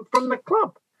from the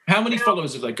club. How many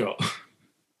followers have they got?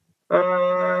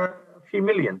 A few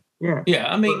million. Yeah.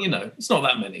 Yeah, it's not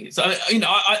that many.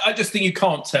 I just think you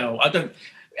can't tell. I don't.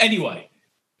 Anyway.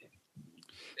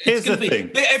 Here's the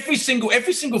thing. Every single.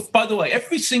 By the way,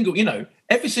 every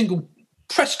single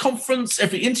press conference,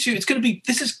 every interview, it's going to be.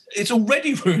 It's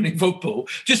already ruining football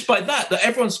just by that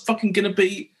everyone's fucking going to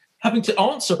be having to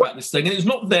answer about this thing, and it's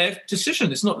not their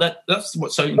decision. It's not that. That's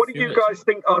what's so. What do you guys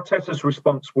think Arteta's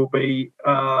response will be?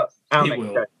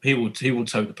 He will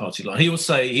toe the party line. He will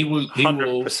say he will.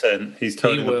 100%. He's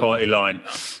toeing the party line.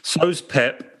 So's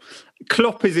Pep.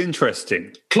 Klopp is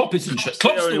interesting. Klopp's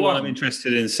the one I'm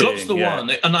interested in seeing. Klopp's the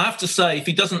one, and I have to say, if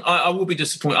he doesn't, I will be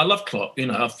disappointed. I love Klopp.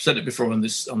 I've said it before on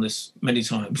this many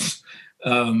times.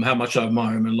 How much I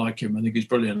admire him and like him. I think he's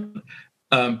brilliant.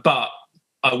 But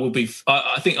I will be.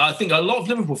 I think a lot of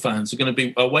Liverpool fans are going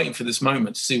to be waiting for this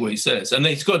moment to see what he says, and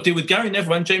he's got to deal with Gary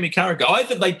Neville and Jamie Carragher.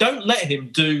 Either they don't let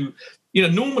him do.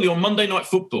 Normally on Monday Night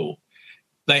Football,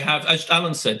 they have, as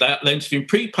Alan said, they interview him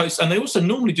pre-post, and they also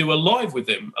normally do a live with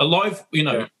him,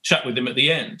 chat with him at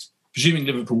the end, presuming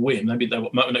Liverpool win. Maybe they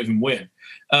might not even win.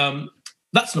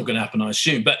 That's not going to happen, I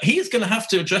assume. But he is going to have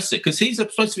to address it because he's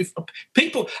supposed to be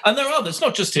people, and there are others,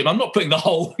 not just him. I'm not putting the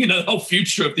whole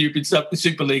future of the European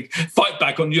Super League fight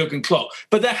back on Jurgen Klopp,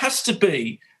 but there has to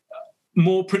be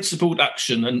more principled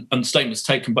action and statements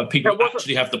taken by people who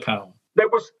actually have the power. There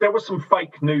was some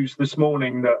fake news this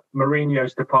morning that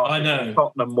Mourinho's departure from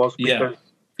Tottenham was because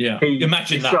he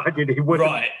imagine decided that. He wouldn't.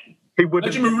 Right. He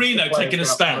wouldn't. Imagine Mourinho taking a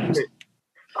stand.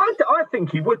 I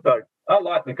think he would, though. I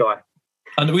like the guy.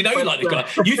 And we know you like the guy.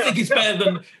 You think he's better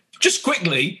than... Just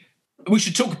quickly, we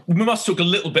must talk a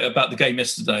little bit about the game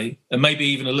yesterday and maybe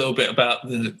even a little bit about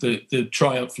the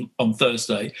triumph on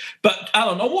Thursday. But,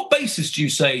 Alan, on what basis do you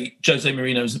say Jose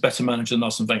Mourinho is a better manager than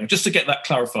Arsene Wenger? Just to get that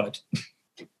clarified.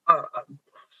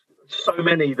 So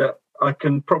many that I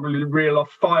can probably reel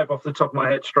off 5 off the top of my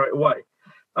head straight away.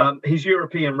 His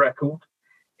European record,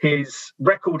 his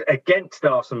record against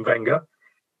Arsene Wenger,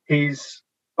 his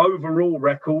overall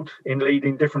record in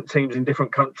leading different teams in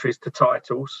different countries to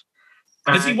titles.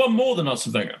 Has he won more than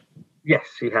Arsene Wenger? Yes,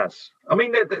 he has.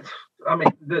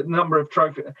 The number of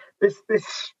trophies.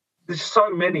 There's so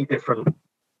many different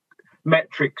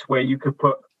metrics where you could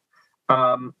put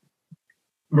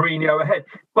Mourinho ahead.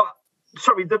 But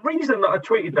sorry, the reason that I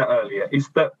tweeted that earlier is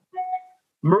that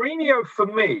Mourinho, for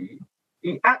me,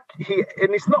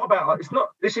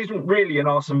 this isn't really an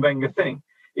Arsene Wenger thing.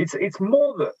 It's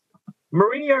more that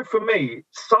Mourinho, for me,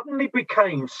 suddenly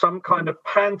became some kind of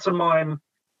pantomime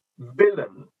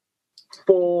villain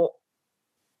for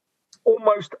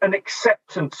almost an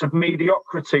acceptance of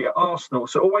mediocrity at Arsenal.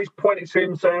 So always pointing to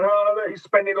him saying, oh, he's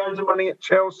spending loads of money at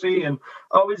Chelsea, and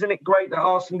isn't it great that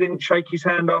Arsenal didn't shake his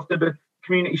hand after the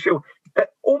Community Shield?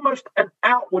 Almost an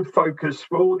outward focus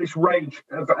for all this rage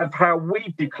of how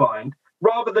we've declined,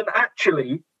 rather than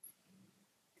actually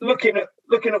looking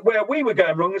at where we were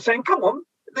going wrong and saying, come on,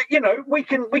 we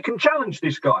can challenge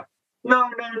this guy.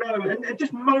 No, and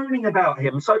just moaning about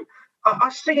him. So I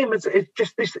see him as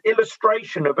just this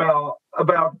illustration of our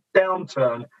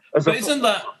downturn. But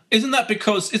isn't that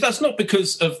because that's not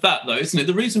because of that though, isn't it?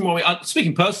 The reason why,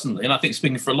 speaking personally, and I think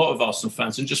speaking for a lot of Arsenal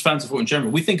fans and just fans of football in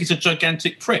general, we think he's a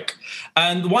gigantic prick.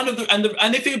 And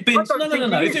if it had been if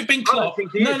it had been Klopp,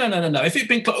 if it had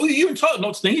been Klopp, you're entitled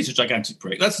not to think he's a gigantic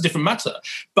prick. That's a different matter.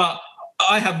 But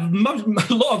I have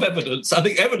a lot of evidence. I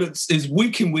think evidence is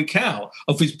week in, week out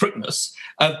of his prickness,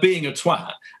 of being a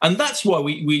twat. And that's why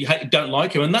we don't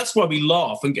like him. And that's why we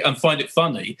laugh and find it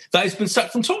funny that he's been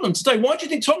sacked from Tottenham today. Why do you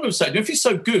think Tottenham sacked him? If he's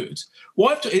so good,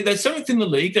 there's seventh in the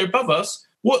league, they're above us.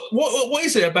 What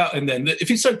is it about him then? That if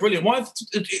he's so brilliant,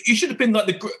 he should have been like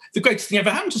the greatest thing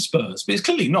ever happened to Spurs, but it's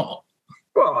clearly not.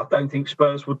 Well, I don't think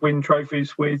Spurs would win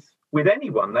trophies with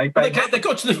anyone. They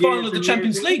got to the final of the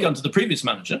Champions League under the previous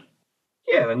manager.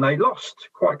 Yeah, and they lost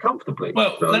quite comfortably.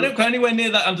 Well, they don't go anywhere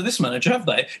near that under this manager, have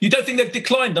they? You don't think they've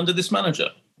declined under this manager?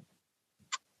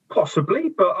 Possibly,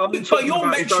 but your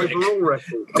metric.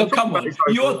 Come on,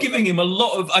 you're giving him a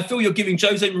lot of. I feel you're giving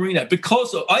Jose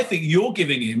Mourinho I think you're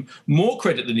giving him more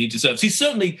credit than he deserves. He's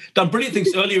certainly done brilliant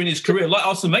things earlier in his career, like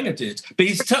Arsene Wenger did, but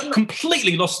he's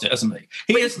completely lost it, hasn't he?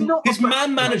 His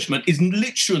man management is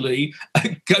literally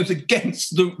goes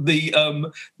against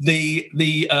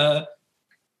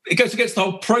it goes against the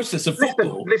whole process of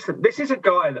football. Listen, this is a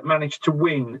guy that managed to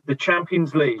win the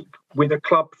Champions League with a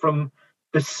club from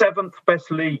the 7th best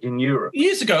league in Europe.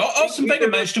 Years ago, Arsene Wenger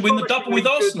managed to win the double with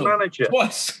Arsenal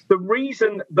twice. The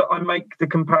reason that I make the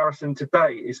comparison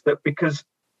today is that because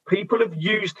people have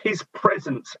used his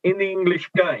presence in the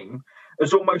English game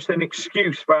as almost an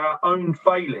excuse for our own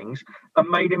failings and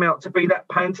made him out to be that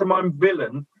pantomime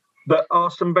villain that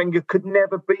Arsene Wenger could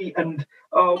never be. And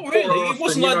it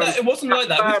wasn't like that. It wasn't like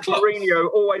that. Mourinho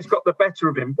always got the better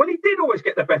of him. Well, he did always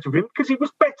get the better of him because he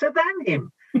was better than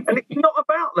him, and it's not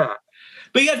about that.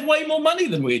 But he had way more money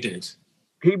than we did.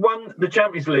 He won the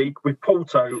Champions League with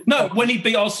Porto. No, when he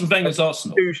beat Arsene Wenger's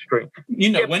Arsenal.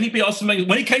 When he beat Arsene Wenger,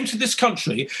 when he came to this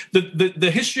country,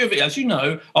 the history of it, as you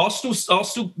know, Arsenal at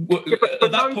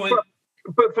that point.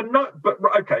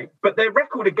 But their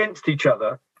record against each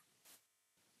other,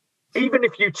 even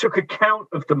if you took account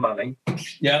of the money,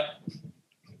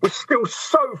 was still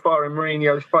so far in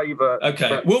Mourinho's favour.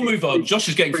 Okay, we'll move on. Josh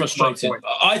is getting frustrated.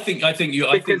 I think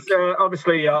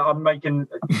obviously I'm making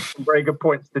some very good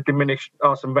points to diminish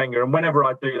Arsene Wenger, and whenever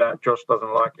I do that, Josh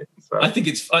doesn't like it. So I think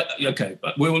it's okay.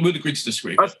 But we'll agree to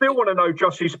disagree. I still want to know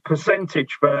Josh's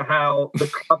percentage for how the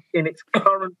club in its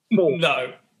current form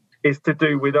is to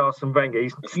do with Arsene Wenger.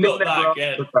 He's still never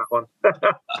answered that one.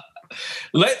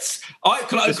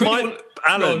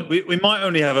 Alan, we might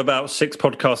only have about 6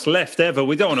 podcasts left ever.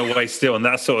 We don't want to waste it on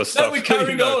that sort of stuff. No, we're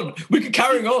carrying on. We can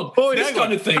carry on. This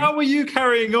kind of thing. How are you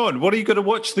carrying on? What are you going to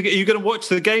watch? Are you going to watch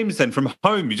the games then from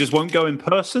home? You just won't go in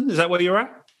person? Is that where you're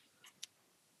at?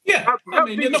 Yeah.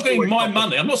 You're not getting my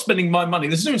money. I'm not spending my money.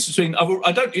 There's a difference between...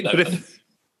 I don't,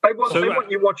 They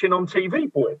want you watching on TV,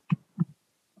 boy.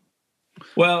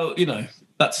 Well,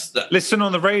 that's that. Listen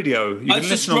on the radio. You can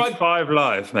listen on 5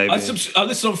 Live, maybe. I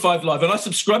listen on 5 Live, and I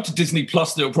subscribe to Disney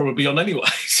Plus. That will probably be on anyway.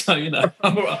 So I'm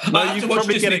all right. No, you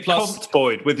probably get it comped,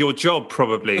 Boyd, with your job,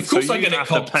 probably. Of course, I get it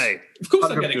comped. Of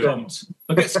course, I get it comped.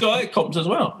 I get Sky comped as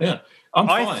well. Yeah, I'm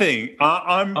fine. I think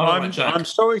I'm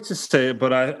sorry to say it,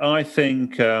 but I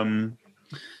think in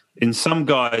some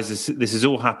guys this is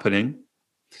all happening.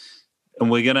 And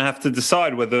we're going to have to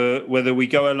decide whether we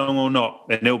go along or not,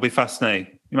 and it'll be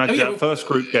fascinating. Imagine that first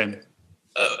group game.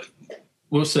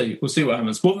 We'll see. We'll see what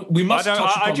happens. Well, we must.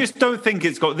 I just don't think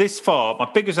it's got this far. My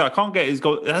biggest I can't get it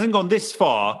hasn't gone this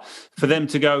far for them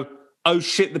to go, oh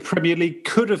shit, the Premier League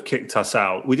could have kicked us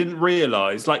out. We didn't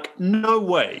realise. Like, no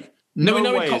way. No,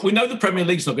 we know the Premier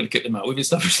League's not going to kick them out. We've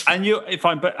established. And you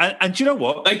know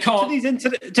what? They can't.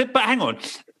 But hang on.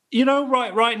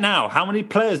 Right now, how many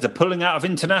players are pulling out of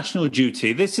international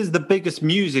duty? This is the biggest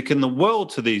music in the world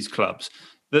to these clubs,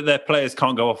 that their players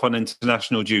can't go off on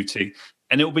international duty.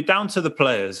 And it will be down to the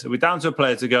players. It will be down to a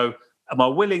player to go, am I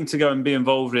willing to go and be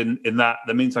involved in that?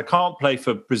 That means I can't play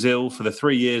for Brazil for the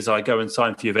 3 years I go and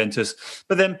sign for Juventus.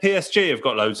 But then PSG have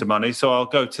got loads of money, so I'll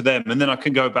go to them. And then I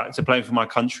can go back to playing for my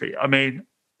country. I mean,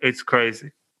 it's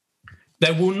crazy.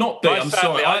 There will not be. I'm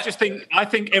sorry. I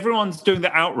think everyone's doing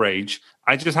the outrage.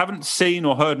 I just haven't seen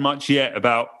or heard much yet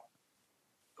about.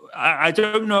 I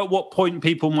don't know at what point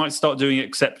people might start doing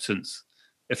acceptance.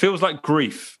 It feels like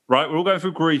grief, right? We're all going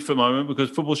through grief at the moment because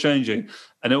football's changing,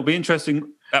 and it'll be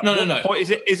interesting. No. Point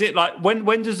is it like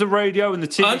when does the radio and the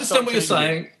TV? I understand what you're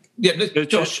saying. Yeah,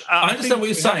 Josh, I understand what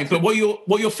you're saying, but what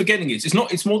you're forgetting is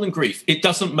it's more than grief. It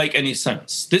doesn't make any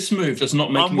sense. This move does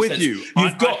not make any sense. I'm with you.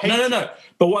 You've got no.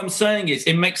 But what I'm saying is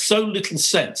it makes so little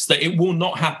sense that it will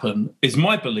not happen, is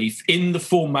my belief, in the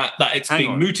format that it's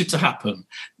being mooted to happen.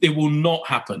 It will not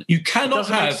happen. You cannot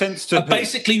have a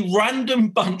basically random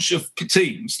bunch of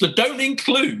teams that don't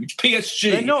include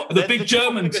PSG, the big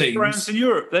German teams. In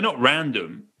Europe, they're not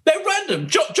random. They're random.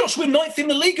 Josh, we're 9th in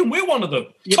the league and we're one of them.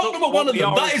 Tottenham are one of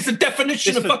them. That is the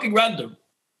definition of fucking random.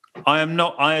 I am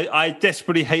not. I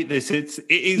desperately hate this. It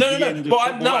is the end of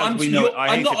football as we know it.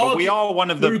 I hate it, but we are one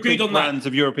of the big brands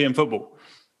of European football.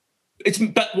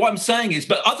 But what I'm saying is,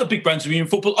 but other big brands of European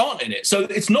football aren't in it. So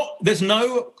it's not. There's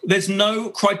no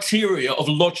criteria of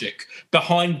logic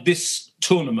behind this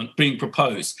tournament being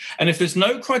proposed. And if there's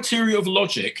no criteria of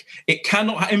logic, it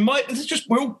cannot. This is just,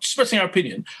 we're all expressing our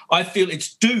opinion. I feel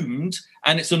it's doomed.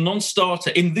 And it's a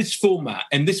non-starter in this format.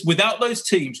 And this, without those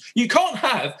teams, you can't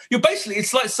have.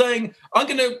 It's like saying, I'm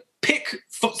going to pick.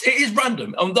 It is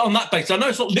random on that basis. I know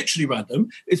it's not literally random.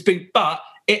 But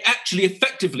it actually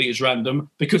effectively is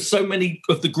random because so many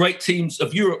of the great teams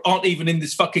of Europe aren't even in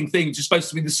this fucking thing. It's supposed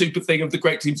to be the super thing of the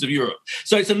great teams of Europe.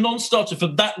 So it's a non-starter for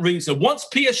that reason. Once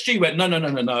PSG went,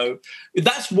 no.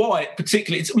 That's why,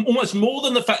 particularly, it's almost more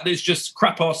than the fact that it's just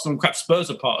crap Arsenal and crap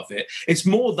Spurs are part of it. It's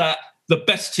more that the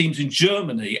best teams in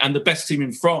Germany and the best team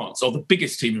in France, or the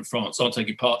biggest team in France, aren't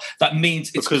taking part. That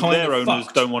means it's because their owners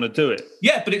don't want to do it.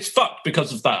 Yeah, but it's fucked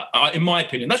because of that, in my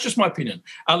opinion. That's just my opinion.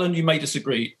 Alan, you may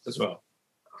disagree as well.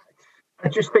 I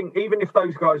just think even if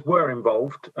those guys were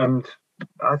involved, and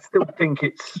I still think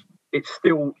it's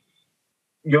still,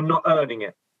 you're not earning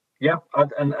it. Yeah,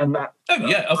 and that. Oh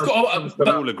yeah, of course.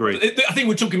 I will agree. I think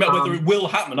we're talking about whether it will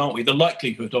happen, aren't we? The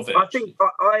likelihood of it.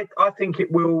 I think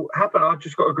it will happen. I've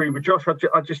just got to agree with Josh.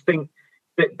 I just think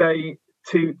that they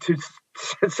to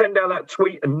send out that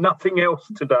tweet and nothing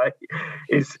else today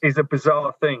is a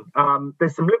bizarre thing.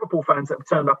 There's some Liverpool fans that have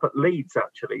turned up at Leeds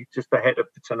actually just ahead of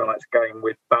tonight's game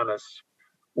with banners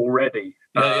already,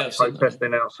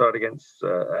 protesting outside against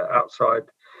outside.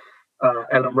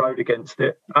 Ellen Road against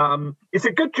it. It's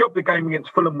a good job the game against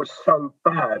Fulham was so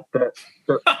bad that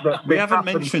we haven't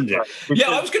mentioned it. Yeah,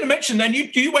 I was going to mention then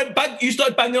you went back, you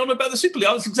started banging on about the Super League.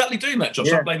 I was exactly doing that,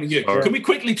 Josh. I'm blaming you. Can we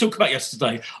quickly talk about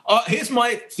yesterday? Here's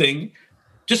my thing,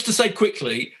 just to say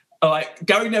quickly.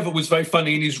 Gary Neville was very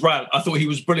funny in his rant. I thought he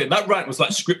was brilliant. That rant was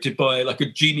scripted by a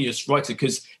genius writer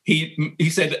because he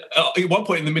said at one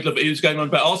point in the middle of it, he was going on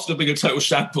about Arsenal being a total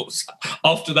shambles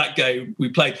after that game we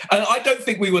played. And I don't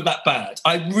think we were that bad.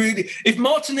 If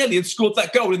Martinelli had scored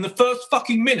that goal in the first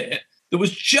fucking minute, that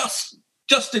was just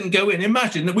didn't go in.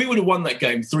 Imagine that we would have won that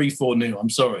game 3-4-0. I'm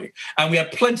sorry. And we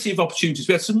had plenty of opportunities.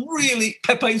 We had some really,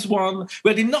 Pepe's one.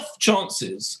 We had enough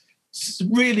chances.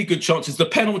 Really good chances. The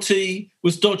penalty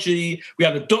was dodgy. We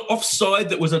had an offside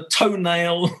that was a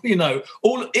toenail.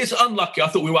 It's unlucky. I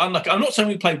thought we were unlucky. I'm not saying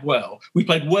we played well. We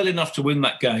played well enough to win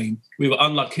that game. We were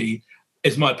unlucky,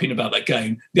 is my opinion about that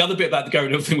game. The other bit about the Gary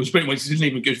Neville thing was brilliant. He didn't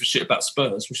even give a shit about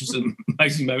Spurs, which is an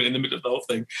amazing moment in the middle of the whole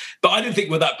thing. But I didn't think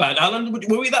we were that bad. Alan,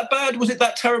 were we that bad? Was it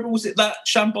that terrible? Was it that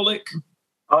shambolic?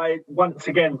 I once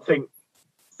again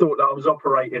thought that I was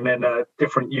operating in a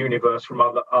different universe from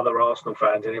other Arsenal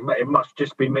fans, and it must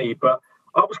just be me, but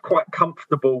I was quite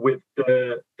comfortable with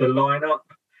the lineup.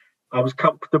 I was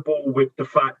comfortable with the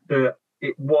fact that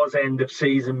it was end of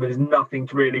season. There's nothing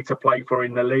really to play for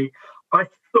in the league. I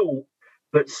thought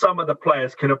that some of the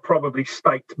players could have probably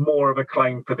staked more of a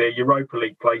claim for their Europa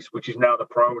League place, which is now the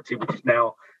priority, which is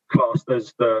now classed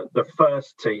as the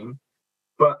first team.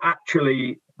 But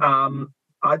actually,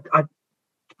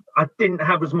 I didn't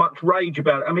have as much rage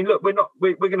about it. I mean, look,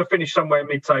 we're going to finish somewhere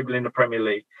mid-table in the Premier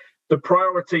League. The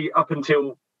priority up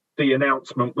until the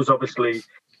announcement was obviously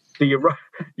the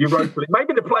Europa League.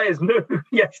 Maybe the players knew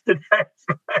yesterday.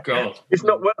 God. It's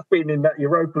not worth being in that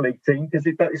Europa League team because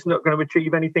it's not going to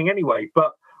achieve anything anyway.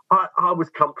 But I was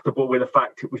comfortable with the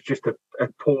fact it was just a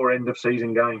poor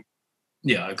end-of-season game.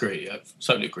 Yeah, I agree. I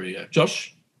totally agree. Yeah.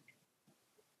 Josh?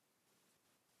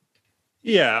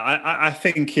 Yeah, I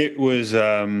think it was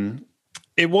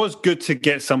good to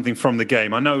get something from the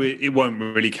game. I know it won't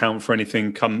really count for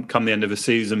anything come the end of the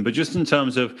season, but just in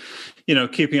terms of,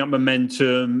 keeping up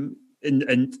momentum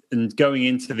and going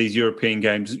into these European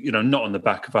games, not on the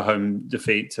back of a home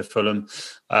defeat to Fulham,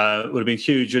 would have been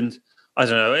huge. And I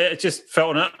don't know. It just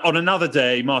felt on another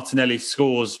day, Martinelli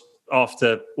scores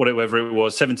after whatever it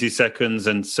was, 70 seconds,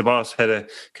 and Sabas had a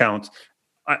count.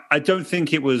 I don't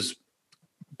think it was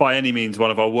by any means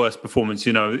one of our worst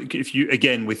performances. If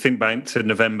we think back to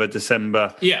November,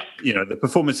 December, the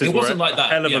performances it wasn't were like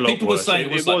that. A hell of a lot People worse. were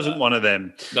saying it wasn't one of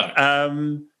them.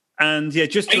 No. And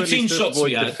just to 18 shots avoid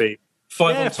we had. defeat.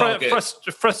 5 on target.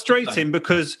 Frustrating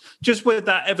because just with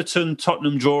that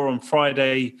Everton-Tottenham draw on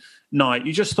Friday night,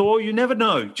 you just thought, you never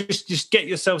know. Just get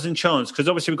yourselves in chance, because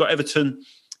obviously we've got Everton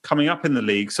coming up in the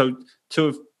league. So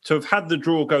to have had the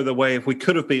draw go the way, if we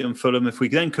could have beaten Fulham, if we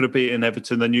then could have beaten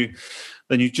Everton, then you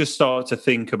just start to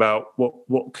think about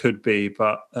what could be.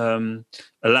 But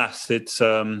alas, it's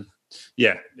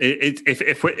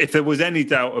if there was any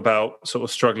doubt about sort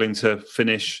of struggling to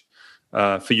finish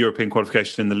for European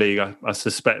qualification in the league, I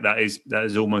suspect that is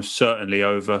almost certainly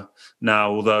over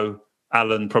now. Although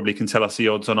Alan probably can tell us the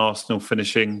odds on Arsenal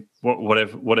finishing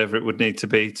whatever it would need to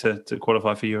be to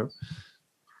qualify for Europe.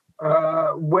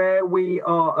 Where we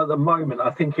are at the moment, I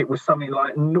think it was something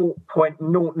like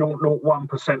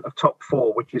 0.0001% of top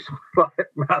four, which is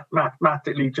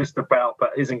mathematically just about,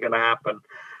 but isn't going to happen.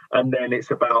 And then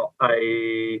it's about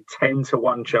a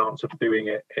 10-1 chance of doing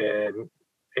it in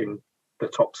the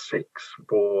top six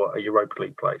for a Europa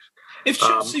League place. If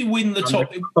Chelsea win the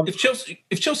top, if Chelsea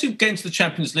get into the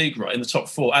Champions League right in the top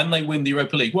four and they win the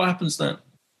Europa League, what happens then?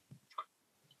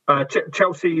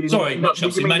 Chelsea. Sorry, not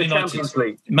Chelsea. Man United.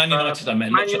 Man United. I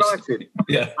meant. Man United.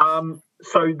 Yeah.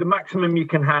 So the maximum you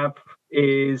can have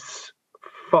is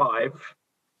 5.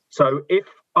 So if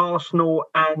Arsenal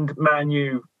and Man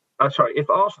U, if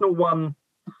Arsenal won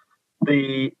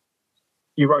the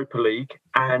Europa League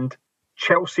and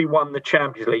Chelsea won the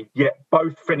Champions League, yet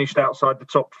both finished outside the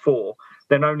top 4,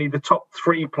 then only the top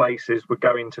 3 places would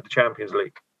go into the Champions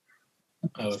League.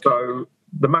 Oh, okay. So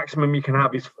the maximum you can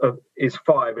have is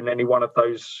 5 in any one of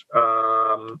those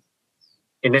one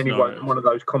of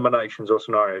those combinations or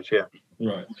scenarios. Yeah.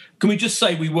 Right. Can we just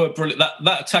say we were brilliant?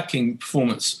 That attacking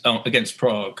performance against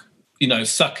Prague.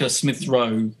 Saka, Smith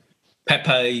Rowe,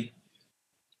 Pepe,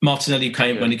 Martinelli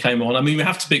when he came on. I mean, we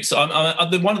have to be.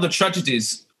 One of the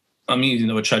tragedies. I mean,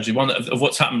 a tragedy. One of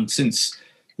what's happened since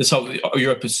this whole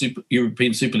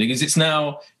European Super League is it's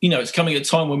now, it's coming at a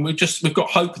time when we've got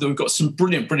hope that we've got some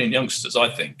brilliant youngsters, I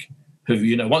think,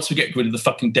 who, once we get rid of the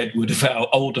fucking deadwood of our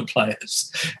older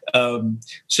players,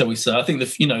 shall we say, I think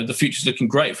the future's looking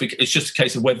great. It's just a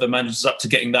case of whether the manager's up to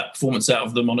getting that performance out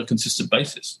of them on a consistent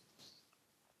basis.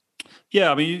 Yeah,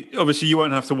 I mean, obviously you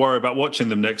won't have to worry about watching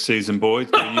them next season, Boyd.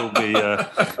 You'll be.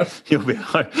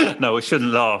 No, we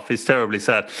shouldn't laugh. It's terribly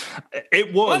sad.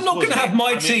 It was. I'm not going to have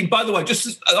my team. By the way,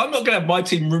 I'm not going to have my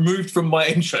team removed from my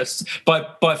interests by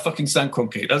fucking Stan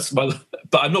Kroenke. That's my.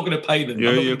 But I'm not going to pay them.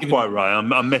 You're quite right.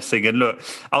 I'm messing. And look,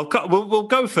 we'll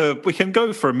go for. We can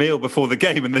go for a meal before the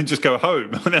game and then just go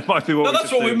home. That might be what. No,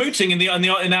 that's what we're mooting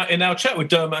in our chat with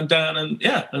Dermot and Dan and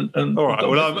yeah. And all right.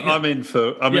 Well, I'm in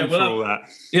for all that.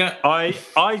 Yeah.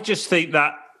 I just think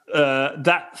that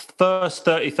that first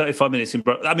 30-35 minutes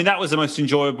that was the most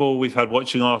enjoyable we've had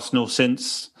watching Arsenal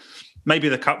since maybe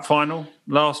the cup final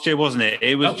last year, wasn't it?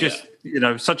 It was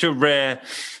such a rare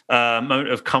moment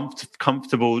of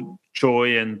comfortable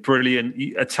joy and brilliant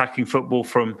attacking football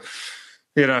from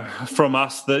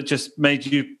us that just made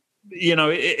you.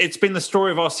 It's been the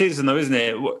story of our season, though, isn't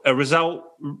it? A result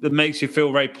that makes you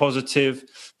feel very positive,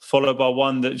 followed by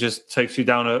one that just takes you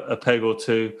down a peg or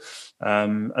two.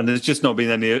 And there's just not been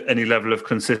any level of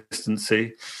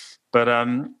consistency. But I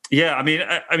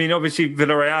mean, obviously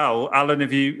Villarreal. Alan,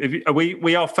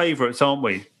 we are favourites, aren't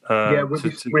we? We're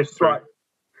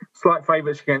slight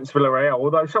favourites against Villarreal.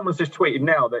 Although someone's just tweeted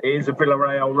now that it is a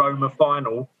Villarreal-Roma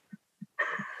final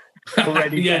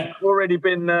already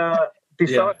been decided.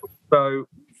 Yeah. So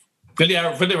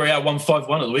Villarreal won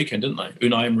 5-1 at the weekend, didn't they?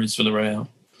 Unai Emery's Villarreal.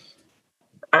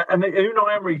 And the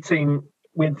Unai Emery team,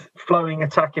 with flowing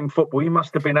attacking football, he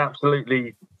must have been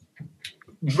absolutely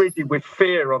rigid with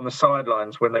fear on the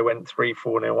sidelines when they went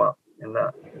 3-4-0 up in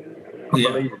that.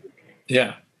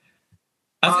 Yeah.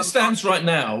 As it stands right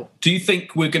now, do you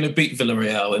think we're going to beat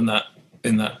Villarreal in that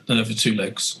over 2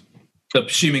 legs?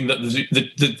 Assuming that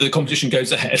the competition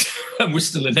goes ahead and we're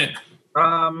still in it.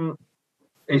 I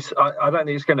don't think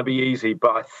it's going to be easy,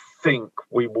 but I think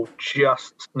we will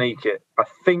just sneak it. I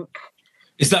think.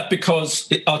 Is that because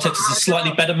Arteta's a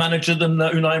slightly better manager than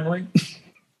Unai Emery?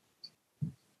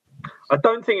 I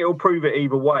don't think it will prove it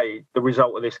either way, the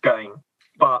result of this game.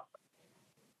 But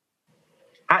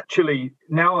actually,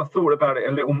 now I've thought about it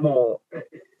a little more,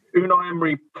 Unai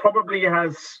Emery probably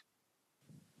has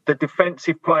the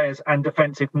defensive players and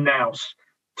defensive nous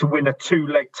to win a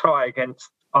 2-leg tie against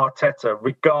Arteta,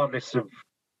 regardless of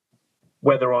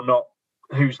whether or not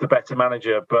who's the better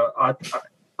manager. But I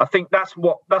think that's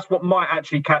what might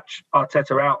actually catch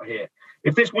Arteta out here.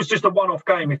 If this was just a one-off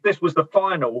game, if this was the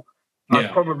final,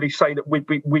 I'd probably say that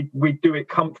we'd do it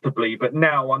comfortably. But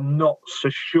now I'm not so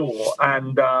sure.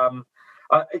 And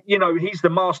he's the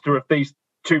master of these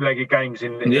two-legged games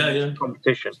in this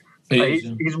competition.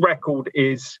 His record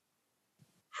is.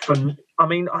 I'm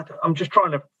just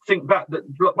trying to think back.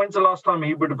 When's the last time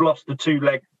he would have lost a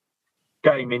two-leg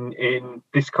game in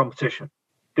this competition?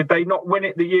 Did they not win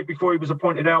it the year before he was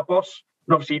appointed our boss?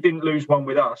 And obviously, he didn't lose one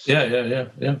with us. Yeah.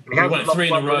 He won 3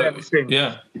 in a row.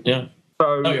 Yeah.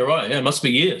 So, you're right. Yeah, it must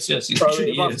be years. Yes, it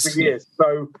must be years.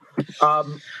 So,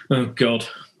 oh God,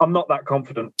 I'm not that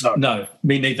confident. No,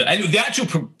 me neither. And the actual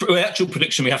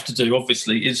prediction we have to do,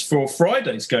 obviously, is for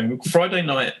Friday's game, Friday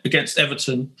night against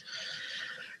Everton.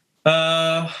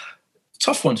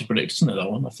 Tough one to predict, isn't it?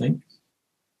 That one, I think.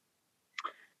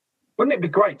 Wouldn't it be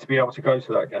great to be able to go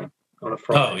to that game on a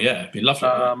Friday? Oh yeah, it'd be lovely.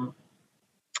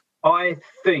 I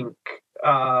think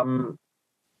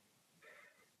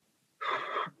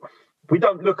we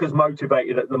don't look as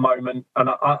motivated at the moment,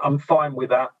 and I'm fine with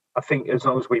that. I think as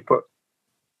long as we put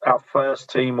our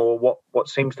first team, or what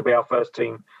seems to be our first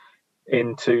team,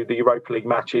 into the Europa League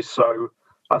matches, so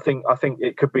I think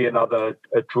it could be a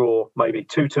draw, maybe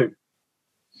 2-2.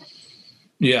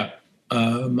 Yeah,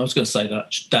 I was going to say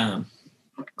that. Damn.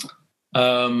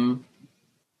 I'm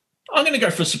going to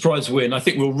go for a surprise win. I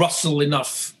think we'll rustle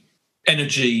enough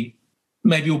energy.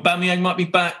 Maybe Aubameyang might be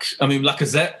back. I mean,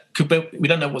 Lacazette could be. We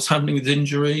don't know what's happening with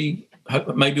injury.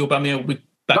 Maybe Aubameyang will be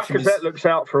back. Lacazette looks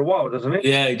out for a while, doesn't he?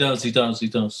 Yeah, he does. And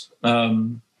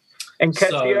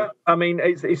Nketiah, I mean,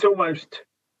 it's almost...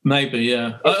 Maybe,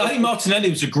 yeah. I think Martinelli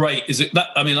was a great...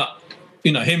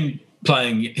 him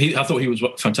playing... I thought he was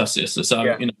fantastic. So,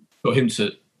 got him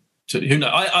to who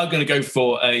knows? I'm going to go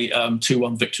for a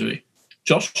 2-1 victory.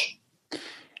 Josh?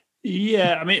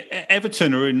 Yeah, I mean,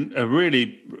 Everton are in a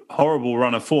really horrible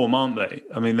run of form, aren't they?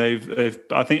 I mean, they've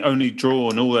I think only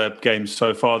drawn all their games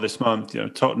so far this month.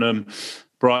 Tottenham,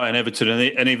 Brighton, Everton,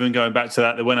 and even going back to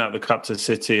that, they went out the cup to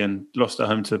City and lost at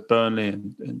home to Burnley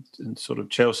and sort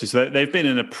of Chelsea. So they've been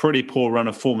in a pretty poor run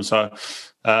of form. So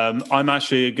I'm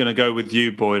actually going to go with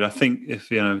you, Boyd. I think if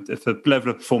the level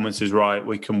of performance is right,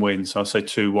 we can win. So I'll say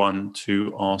 2-1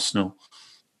 to Arsenal.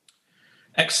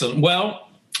 Excellent. Well,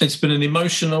 it's been an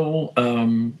emotional,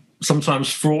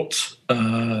 sometimes fraught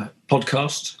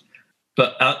podcast,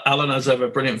 but Alan, as ever,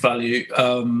 brilliant value.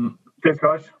 Good,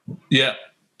 guys. Yeah.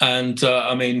 And,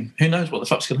 who knows what the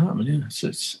fuck's going to happen? Yeah,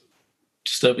 it's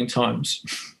disturbing times.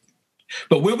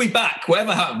 But we'll be back,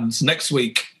 whatever happens, next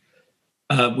week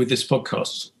with this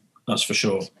podcast. That's for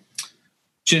sure.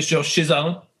 Cheers, Josh. Cheers,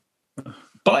 Alan.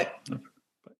 Bye.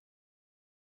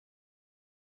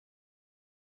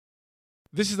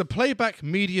 This is a Playback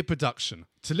Media production.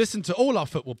 To listen to all our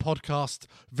football podcasts,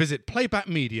 visit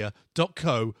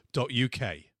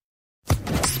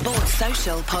playbackmedia.co.uk. Sports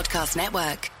Social Podcast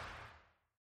Network.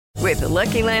 With the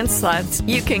Lucky Land Slots,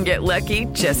 you can get lucky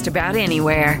just about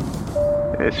anywhere.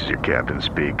 This is your captain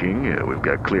speaking. We've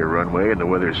got clear runway and the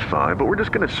weather's fine, but we're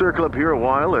just going to circle up here a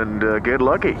while and get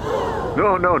lucky.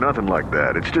 No, nothing like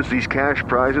that. It's just these cash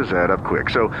prizes add up quick.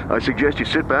 So I suggest you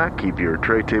sit back, keep your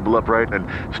tray table upright, and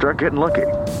start getting lucky.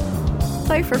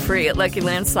 Play for free at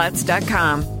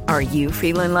LuckyLandSlots.com. Are you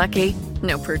feeling lucky?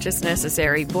 No purchase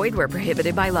necessary. Void where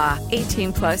prohibited by law.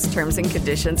 18+ terms and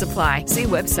conditions apply. See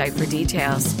website for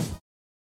details.